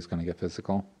scared he was going to get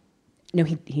physical? No,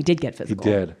 he did get physical.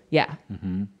 He did? Yeah.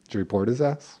 Mm-hmm. Did you report his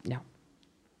ass? No.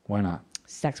 Why not?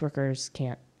 Sex workers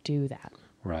can't do that.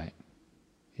 Right.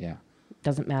 Yeah.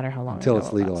 Doesn't matter how long until ago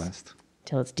it's legalized.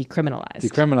 Until it's decriminalized.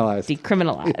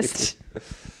 Decriminalized.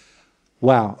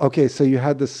 Wow. Okay, so you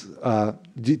had this...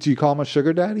 do you call him a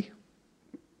sugar daddy?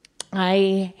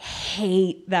 I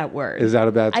hate that word. Is that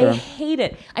a bad term? I hate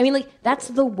it. I mean, like, that's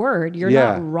the word. You're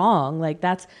not wrong. Like,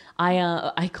 that's...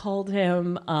 I called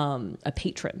him a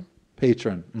patron.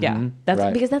 Patron. Mm-hmm. Yeah.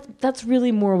 That's because that's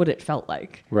really more what it felt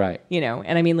like. Right. You know,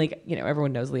 and I mean, like, you know,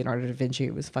 everyone knows Leonardo da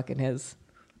Vinci was fucking his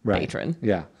patron.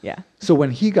 Yeah. Yeah. So when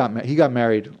he got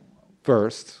married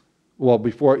first, Well,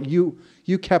 before you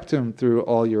kept him through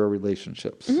all your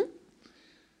relationships.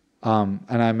 And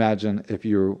I imagine if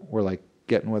you were like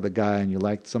getting with a guy and you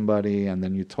liked somebody and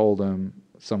then you told him,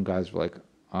 some guys were like,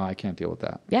 oh, I can't deal with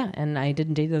that. Yeah, and I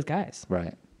didn't date those guys.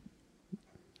 Right.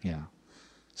 Yeah.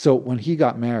 So when he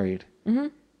got married,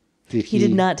 He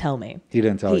did not tell me. He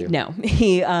didn't tell you? No.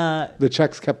 The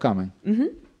checks kept coming.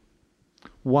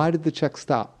 Why did the checks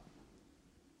stop?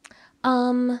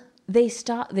 They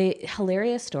stopped.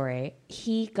 Hilarious story.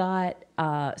 He got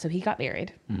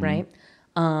married, right?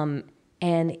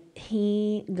 And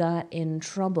he got in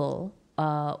trouble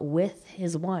with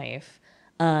his wife.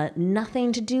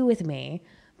 Nothing to do with me,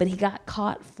 but he got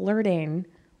caught flirting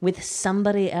with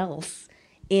somebody else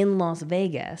in Las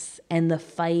Vegas, and the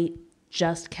fight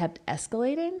just kept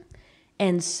escalating.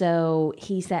 And so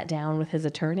he sat down with his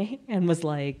attorney and was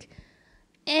like,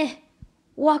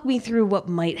 walk me through what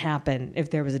might happen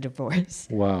if there was a divorce.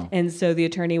 Wow. And so the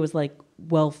attorney was like,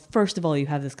 well, first of all, you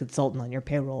have this consultant on your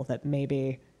payroll that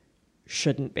maybe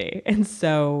shouldn't be. And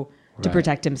so to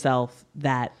protect himself,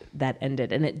 that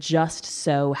ended. And it just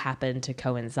so happened to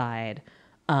coincide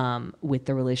with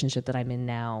the relationship that I'm in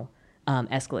now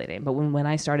escalating. But when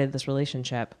I started this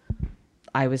relationship,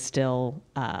 I was still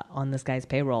on this guy's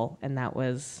payroll, and that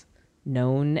was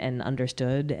known and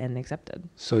understood and accepted.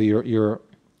 So your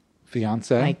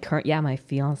fiance? My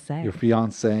fiance. Your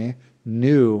fiance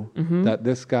knew that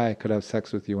this guy could have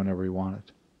sex with you whenever he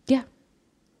wanted. Yeah.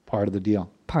 Part of the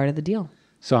deal. Part of the deal.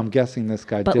 So I'm guessing this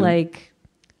guy But didn't. like,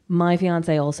 my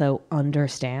fiance also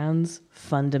understands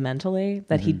fundamentally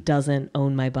that he doesn't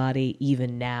own my body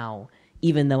even now,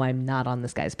 even though I'm not on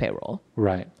this guy's payroll.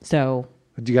 Right. So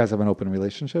Do you guys have an open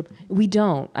relationship? we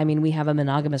don't. I mean, we have a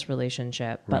monogamous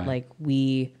relationship, but Right.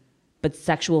 but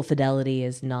sexual fidelity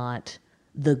is not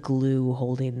the glue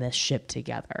holding this ship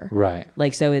together. Right.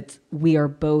 Like, so we are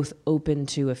both open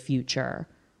to a future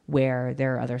where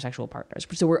there are other sexual partners.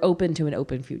 So we're open to an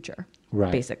open future,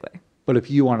 Right. basically. But if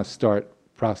you want to start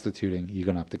prostituting, you're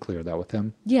going to have to clear that with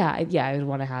him. I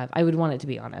would want it to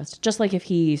be honest. Just like if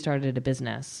he started a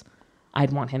business,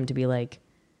 I'd want him to be like,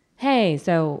 hey,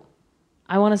 so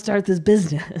I want to start this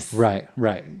business. Right.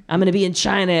 I'm going to be in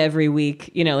China every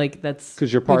week. That's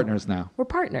Because you're partners now. We're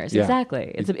partners. Yeah.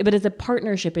 Exactly. But it's a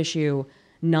partnership issue,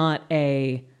 not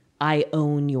a I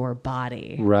own your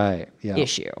body Right. Yeah.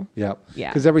 issue. Yep. Yeah.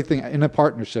 Because everything in a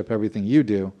partnership, everything you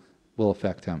do will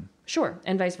affect him. Sure.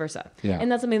 And vice versa. Yeah.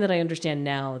 And that's something that I understand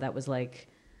now that was like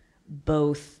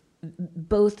both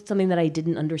something that I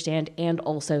didn't understand and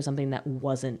also something that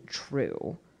wasn't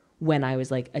true when I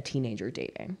was like a teenager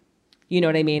dating. You know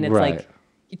what I mean? It's Right.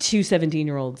 like 2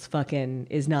 17-year-olds fucking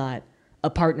is not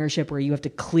a partnership where you have to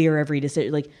clear every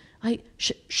decision. Like,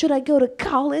 should I go to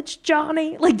college,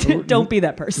 Johnny? Like, don't be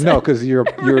that person. No, because you're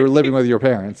living with your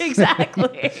parents.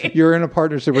 Exactly. You're in a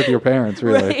partnership with your parents,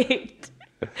 really.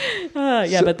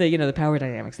 Right. But the power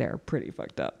dynamics there are pretty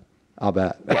fucked up. I'll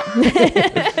bet.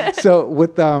 Yeah. So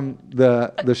with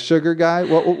the sugar guy,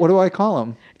 what do I call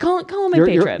him? Call him my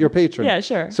patron. Your patron. Yeah,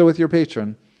 sure. So with your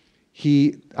patron,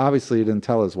 he obviously didn't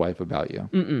tell his wife about you.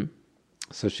 Mm-mm.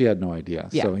 So she had no idea.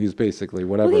 Yeah. So he's basically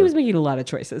whatever. Well, he was making a lot of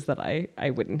choices that I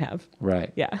wouldn't have.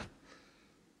 Right. Yeah.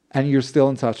 And you're still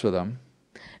in touch with him.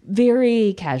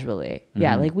 Very casually.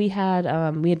 Yeah. Like we had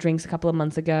drinks a couple of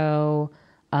months ago.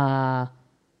 I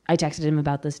texted him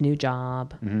about this new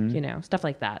job, stuff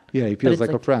like that. Yeah, he But feels it's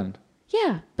like a friend.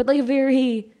 Yeah. But like a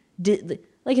very,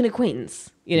 like an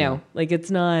acquaintance, like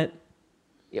it's not,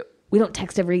 we don't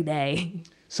text every day.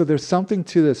 So there's something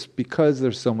to this because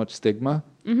there's so much stigma.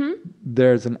 Mm-hmm.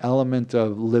 There's an element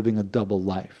of living a double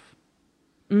life.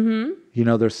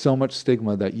 Mm-hmm. There's so much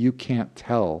stigma that you can't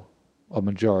tell a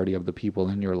majority of the people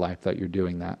in your life that you're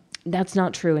doing that. That's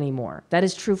not true anymore. That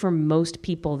is true for most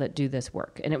people that do this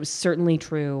work. And it was certainly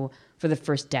true for the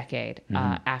first decade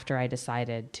after I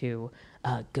decided to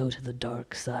go to the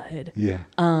dark side. Yeah.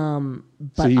 But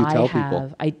so you tell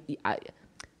people.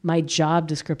 My job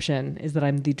description is that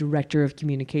I'm the director of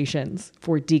communications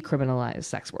for decriminalized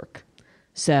sex work.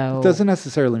 So It doesn't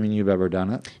necessarily mean you've ever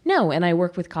done it. No, and I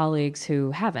work with colleagues who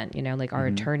haven't. Like our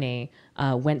attorney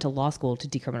went to law school to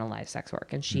decriminalize sex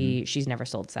work, and she's never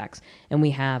sold sex. And we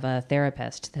have a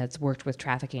therapist that's worked with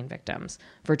trafficking victims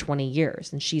for 20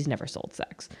 years, and she's never sold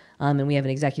sex. And we have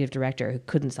an executive director who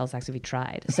couldn't sell sex if he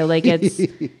tried. So like it's,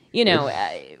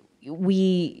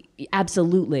 we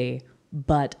absolutely,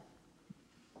 but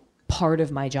part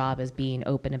of my job is being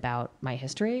open about my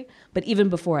history. But even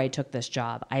before I took this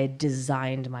job, I had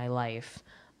designed my life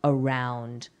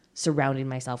around surrounding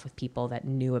myself with people that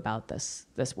knew about this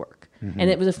work. And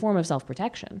it was a form of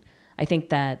self-protection. I think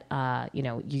that,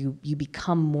 you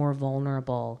become more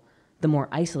vulnerable the more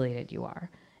isolated you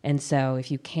are. And so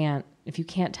if you can't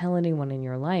tell anyone in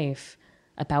your life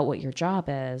about what your job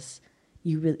is,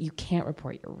 you can't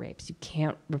report your rapes. You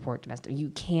can't report domestic. You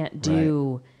can't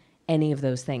do any of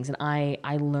those things. And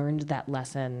I learned that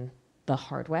lesson the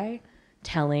hard way,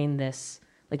 telling this,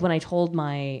 like when I told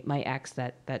my ex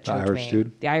that choked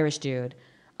me, the Irish dude,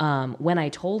 when I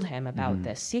told him about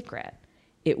this secret,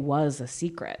 it was a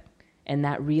secret, and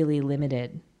that really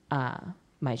limited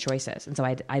my choices. And so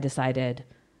I decided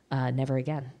never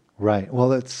again. Right.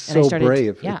 Well, it's so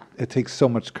brave. Yeah. It takes so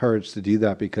much courage to do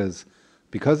that because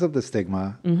of the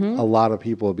stigma, a lot of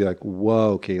people will be like,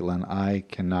 whoa, Kaytlin, I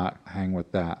cannot hang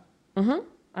with that.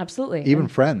 Absolutely. Even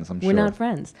friends, I'm sure. We're not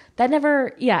friends. That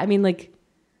never, I mean, like,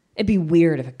 it'd be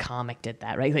weird if a comic did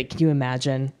that, right? Like, can you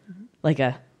imagine, like,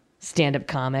 a stand-up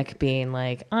comic being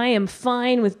like, I am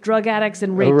fine with drug addicts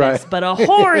and rapists, but a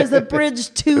whore is a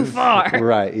bridge too far.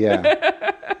 Right,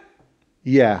 yeah.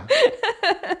 Yeah.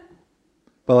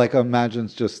 But, like, imagine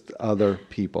just other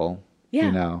people,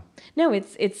 you know. No,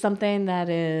 it's something that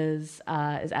is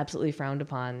absolutely frowned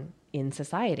upon in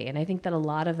society. And I think that a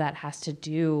lot of that has to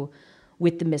do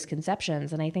with the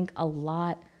misconceptions. And I think a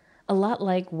lot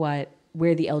like where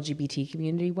the LGBT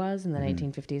community was in the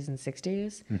 1950s and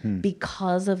 60s,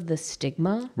 because of the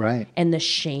stigma and the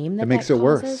shame that makes that it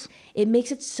causes, worse. It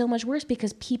makes it so much worse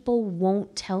because people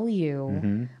won't tell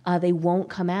you, they won't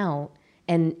come out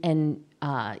and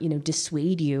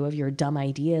dissuade you of your dumb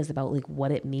ideas about like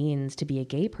what it means to be a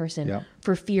gay person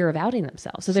for fear of outing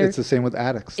themselves. So it's the same with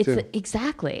addicts too.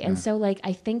 Exactly. Yeah. And so like,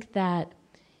 I think that,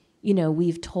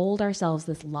 we've told ourselves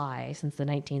this lie since the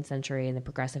 19th century and the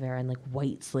progressive era and like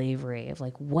white slavery of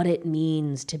like what it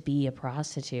means to be a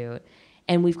prostitute.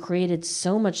 And we've created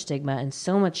so much stigma and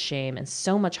so much shame and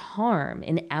so much harm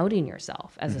in outing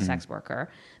yourself as a sex worker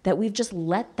that we've just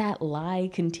let that lie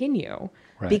continue.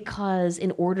 Right. Because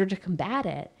in order to combat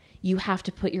it, you have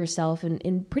to put yourself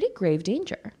in pretty grave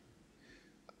danger.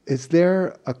 Is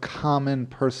there a common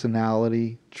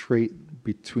personality trait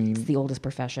between... It's the oldest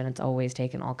profession. It's always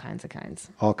taken all kinds of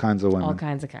kinds. All kinds of women. All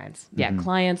kinds of kinds. Yeah,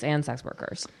 clients and sex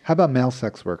workers. How about male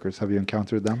sex workers? Have you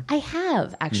encountered them? I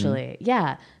have, actually.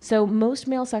 Yeah. So most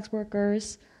male sex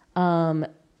workers, men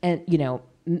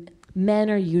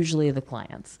are usually the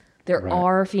clients. There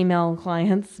are female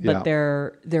clients, but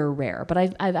they're rare. But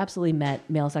I've absolutely met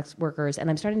male sex workers, and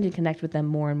I'm starting to connect with them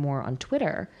more and more on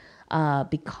Twitter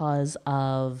because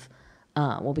of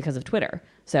Twitter.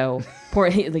 So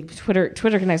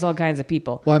Twitter connects all kinds of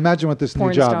people. Well, I imagine with this new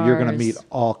Porn job, you're going to stars. meet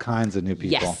all kinds of new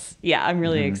people. Yes. Yeah, I'm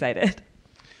really excited.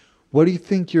 What do you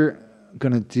think you're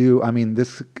going to do? I mean,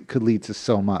 this could lead to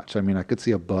so much. I mean, I could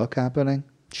see a book happening.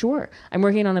 Sure. I'm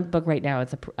working on a book right now.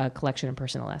 It's a collection of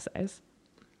personal essays.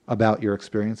 About your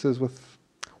experiences with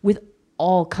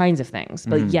all kinds of things.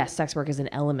 But yes, sex work is an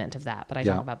element of that. But I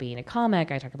talk about being a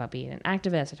comic. I talk about being an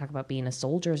activist. I talk about being a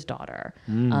soldier's daughter.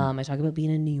 I talk about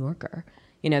being a New Yorker.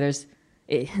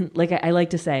 I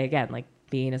like to say, again, like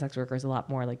being a sex worker is a lot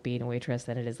more like being a waitress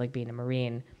than it is like being a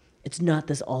Marine. It's not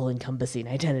this all-encompassing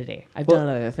identity. I've done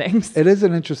other things. It is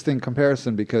an interesting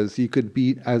comparison because you could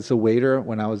be, as a waiter,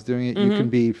 when I was doing it, you can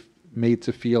be made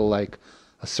to feel like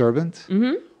a servant.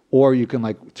 Or you can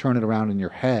like turn it around in your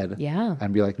head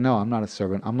and be like, no, I'm not a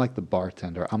servant. I'm like the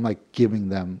bartender. I'm like giving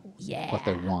them what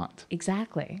they want.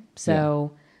 Exactly.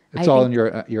 So it's all in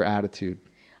your attitude.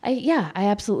 I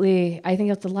absolutely, I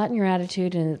think it's a lot in your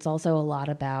attitude, and it's also a lot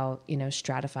about,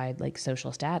 stratified like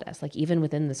social status. Like even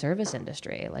within the service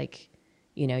industry, like,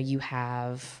 you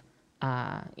have,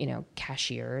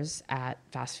 cashiers at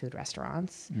fast food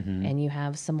restaurants and you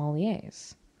have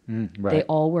sommeliers. They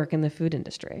all work in the food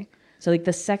industry. So like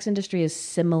the sex industry is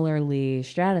similarly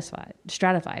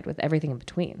stratified with everything in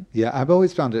between. Yeah, I've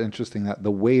always found it interesting that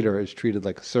the waiter is treated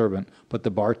like a servant, but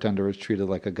the bartender is treated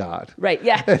like a god. Right,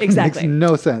 yeah, exactly. It makes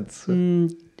no sense.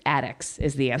 Addicts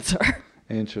is the answer.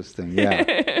 Interesting,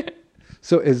 yeah.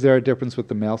 So is there a difference with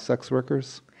the male sex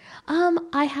workers?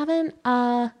 I haven't,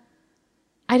 I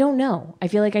don't know. I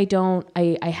feel like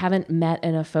I haven't met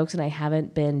enough folks, and I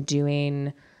haven't been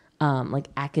doing like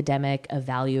academic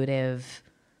evaluative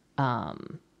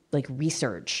like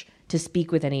research to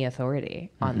speak with any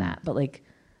authority on that. But like,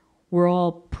 we're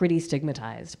all pretty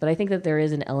stigmatized. But I think that there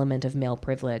is an element of male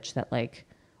privilege that like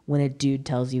when a dude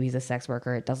tells you he's a sex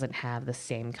worker, it doesn't have the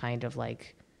same kind of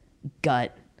like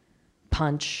gut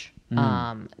punch.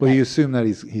 Well, you assume that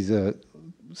he's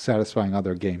satisfying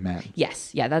other gay men. Yes.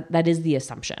 Yeah. That is the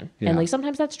assumption. Yeah. And like,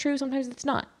 sometimes that's true. Sometimes it's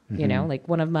not, like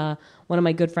one of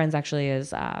my good friends actually is,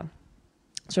 sort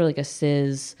of like a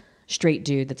cis straight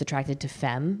dude that's attracted to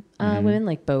femme women,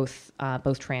 like both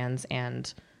trans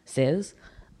and cis,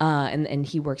 and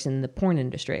he works in the porn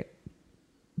industry.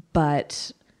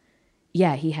 But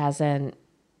yeah, he hasn't.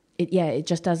 It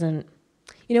just doesn't.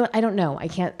 You know what? I don't know. I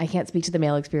can't speak to the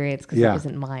male experience because it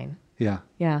isn't mine. Yeah.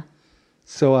 Yeah.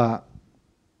 So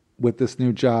with this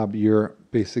new job, you're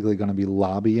basically going to be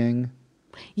lobbying.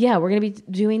 Yeah, we're going to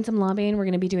be doing some lobbying. We're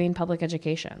going to be doing public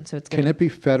education. So it's Can it be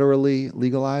federally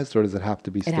legalized, or does it have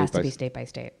to be state by state? It has to be state by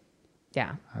state.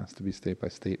 Yeah. It has to be state by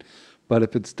state. But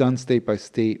if it's done state by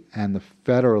state and the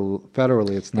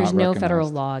federally, it's not There's no recognized. federal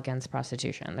law against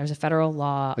prostitution. There's a federal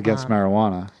law Against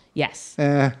marijuana. Yes.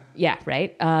 Eh. Yeah,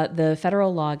 right. The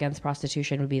federal law against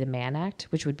prostitution would be the Mann Act,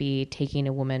 which would be taking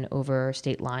a woman over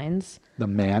state lines. The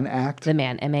Mann Act? The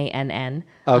Mann, M-A-N-N.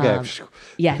 Okay.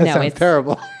 Yeah, that no, sounds it's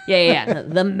terrible. Yeah.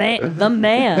 The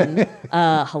man.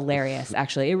 Hilarious,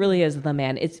 actually. It really is the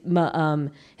man. It's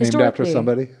Named historically after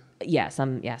somebody? Yeah,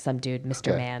 some dude,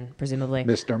 Mr. Man, presumably.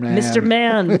 Mr. Man. Mr.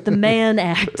 Man with the Mann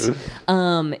Act.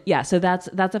 So that's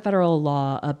a federal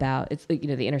law about it's the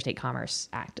Interstate Commerce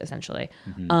Act essentially.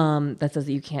 That says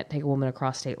that you can't take a woman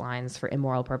across state lines for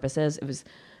immoral purposes. It was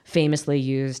famously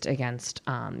used against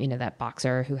that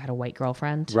boxer who had a white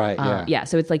girlfriend. Right. Yeah.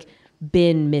 So it's like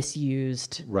been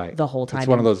misused the whole time. It's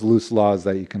one of those loose laws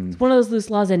that you can. It's one of those loose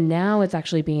laws, and now it's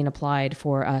actually being applied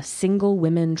for single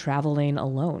women traveling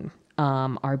alone.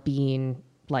 Are being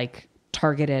like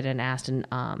targeted and asked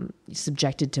and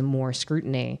subjected to more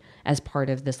scrutiny as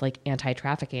part of this like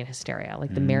anti-trafficking hysteria.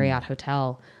 Like the Marriott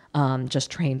Hotel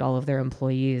just trained all of their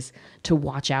employees to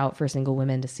watch out for single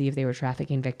women to see if they were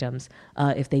trafficking victims,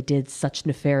 if they did such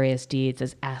nefarious deeds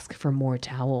as ask for more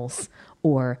towels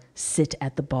or sit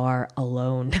at the bar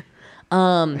alone.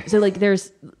 So like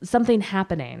there's something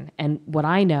happening. And what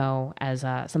I know as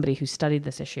somebody who studied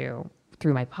this issue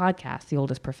through my podcast, The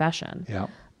Oldest Profession,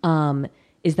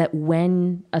 is that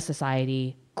when a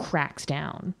society cracks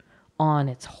down on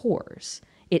its whores,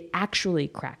 it actually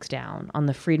cracks down on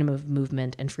the freedom of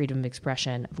movement and freedom of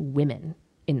expression of women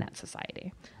in that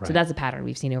society. Right. So that's a pattern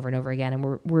we've seen over and over again, and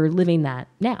we're living that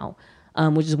now,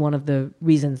 which is one of the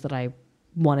reasons that I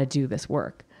want to do this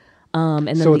work. And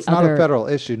then so it's not a federal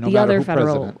issue, no matter who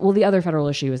president. Well, the other federal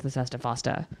issue is the Sesta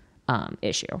Fosta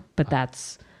issue, but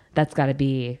that's got to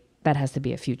be. That has to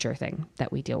be a future thing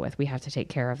that we deal with. We have to take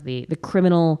care of the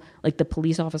criminal, like the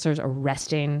police officers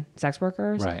arresting sex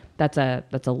workers. Right. That's a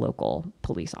local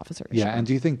police officer issue. Yeah. And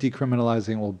do you think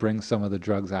decriminalizing will bring some of the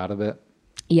drugs out of it?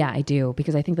 Yeah, I do,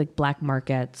 because I think like black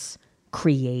markets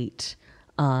create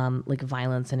like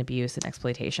violence and abuse and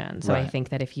exploitation. So I think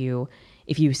that if you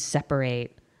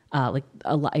separate like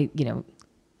a lot,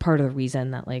 part of the reason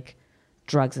that like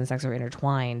drugs and sex are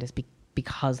intertwined is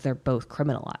because they're both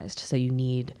criminalized. So you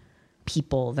need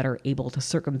people that are able to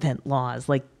circumvent laws.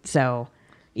 Like, so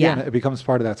yeah. And it becomes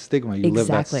part of that stigma. You live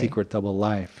that secret double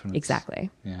life. Exactly.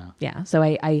 Yeah. So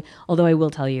I although I will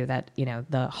tell you that,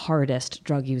 the hardest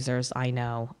drug users I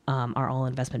know are all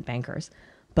investment bankers.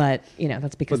 But,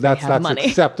 that's because they have money.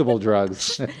 That's acceptable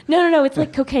drugs. No. It's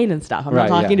like cocaine and stuff. I'm not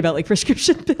talking about like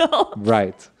prescription pills.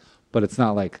 Right. But it's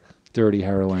not like dirty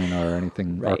heroin or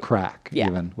anything or crack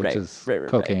even, which is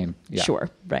cocaine. Yeah. Sure.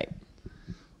 Right.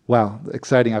 Wow.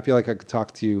 Exciting. I feel like I could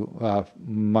talk to you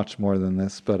much more than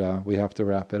this, but we have to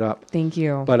wrap it up. Thank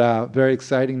you. But very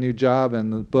exciting new job,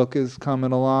 and the book is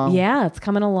coming along. Yeah, it's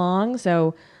coming along.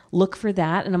 So look for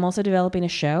that. And I'm also developing a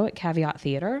show at Caveat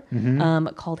Theater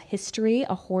called History,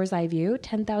 A Whore's Eye View,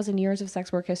 10,000 Years of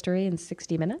Sex Work History in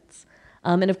 60 Minutes.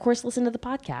 And of course, listen to the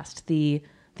podcast,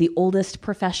 The Oldest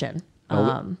Profession.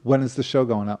 When is the show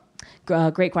going up?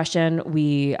 Great question.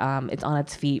 It's on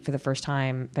its feet for the first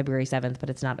time February 7th, but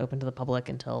it's not open to the public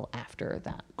until after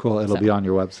that. Cool. It'll be on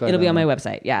your website? It'll be on my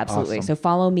website. Yeah, absolutely. Awesome. So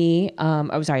follow me.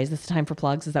 Sorry, is this the time for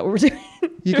plugs? Is that what we're doing?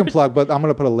 You can plug, but I'm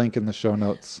going to put a link in the show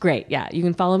notes. Great. Yeah. You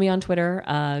can follow me on Twitter,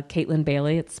 Kaytlin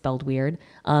Bailey. It's spelled weird.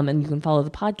 And you can follow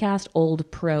the podcast, Old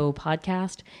Pro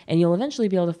Podcast. And you'll eventually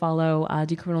be able to follow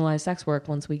Decriminalized Sex Work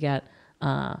once we get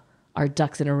our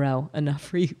ducks in a row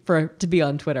enough to be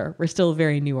on Twitter. We're still a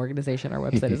very new organization. Our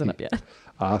website isn't up yet.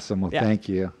 Awesome. Well, thank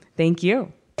you. Thank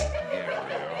you.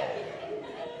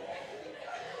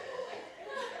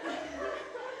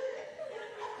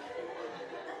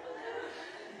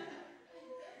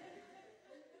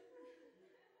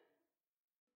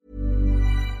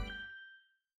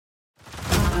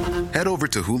 Head over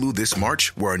to Hulu this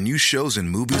March, where our new shows and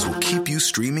movies will keep you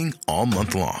streaming all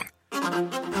month long.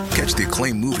 Catch the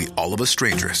acclaimed movie All of Us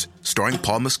Strangers, starring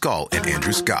Paul Mescal and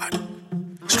Andrew Scott.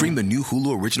 Stream the new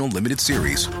Hulu original limited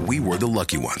series We Were the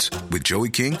Lucky Ones with Joey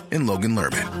King and Logan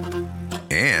Lerman.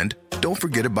 And don't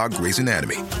forget about Grey's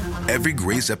Anatomy. Every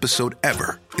Grey's episode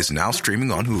ever is now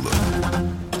streaming on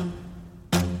Hulu.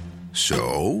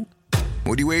 So,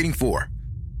 what are you waiting for?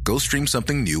 Go stream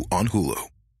something new on Hulu.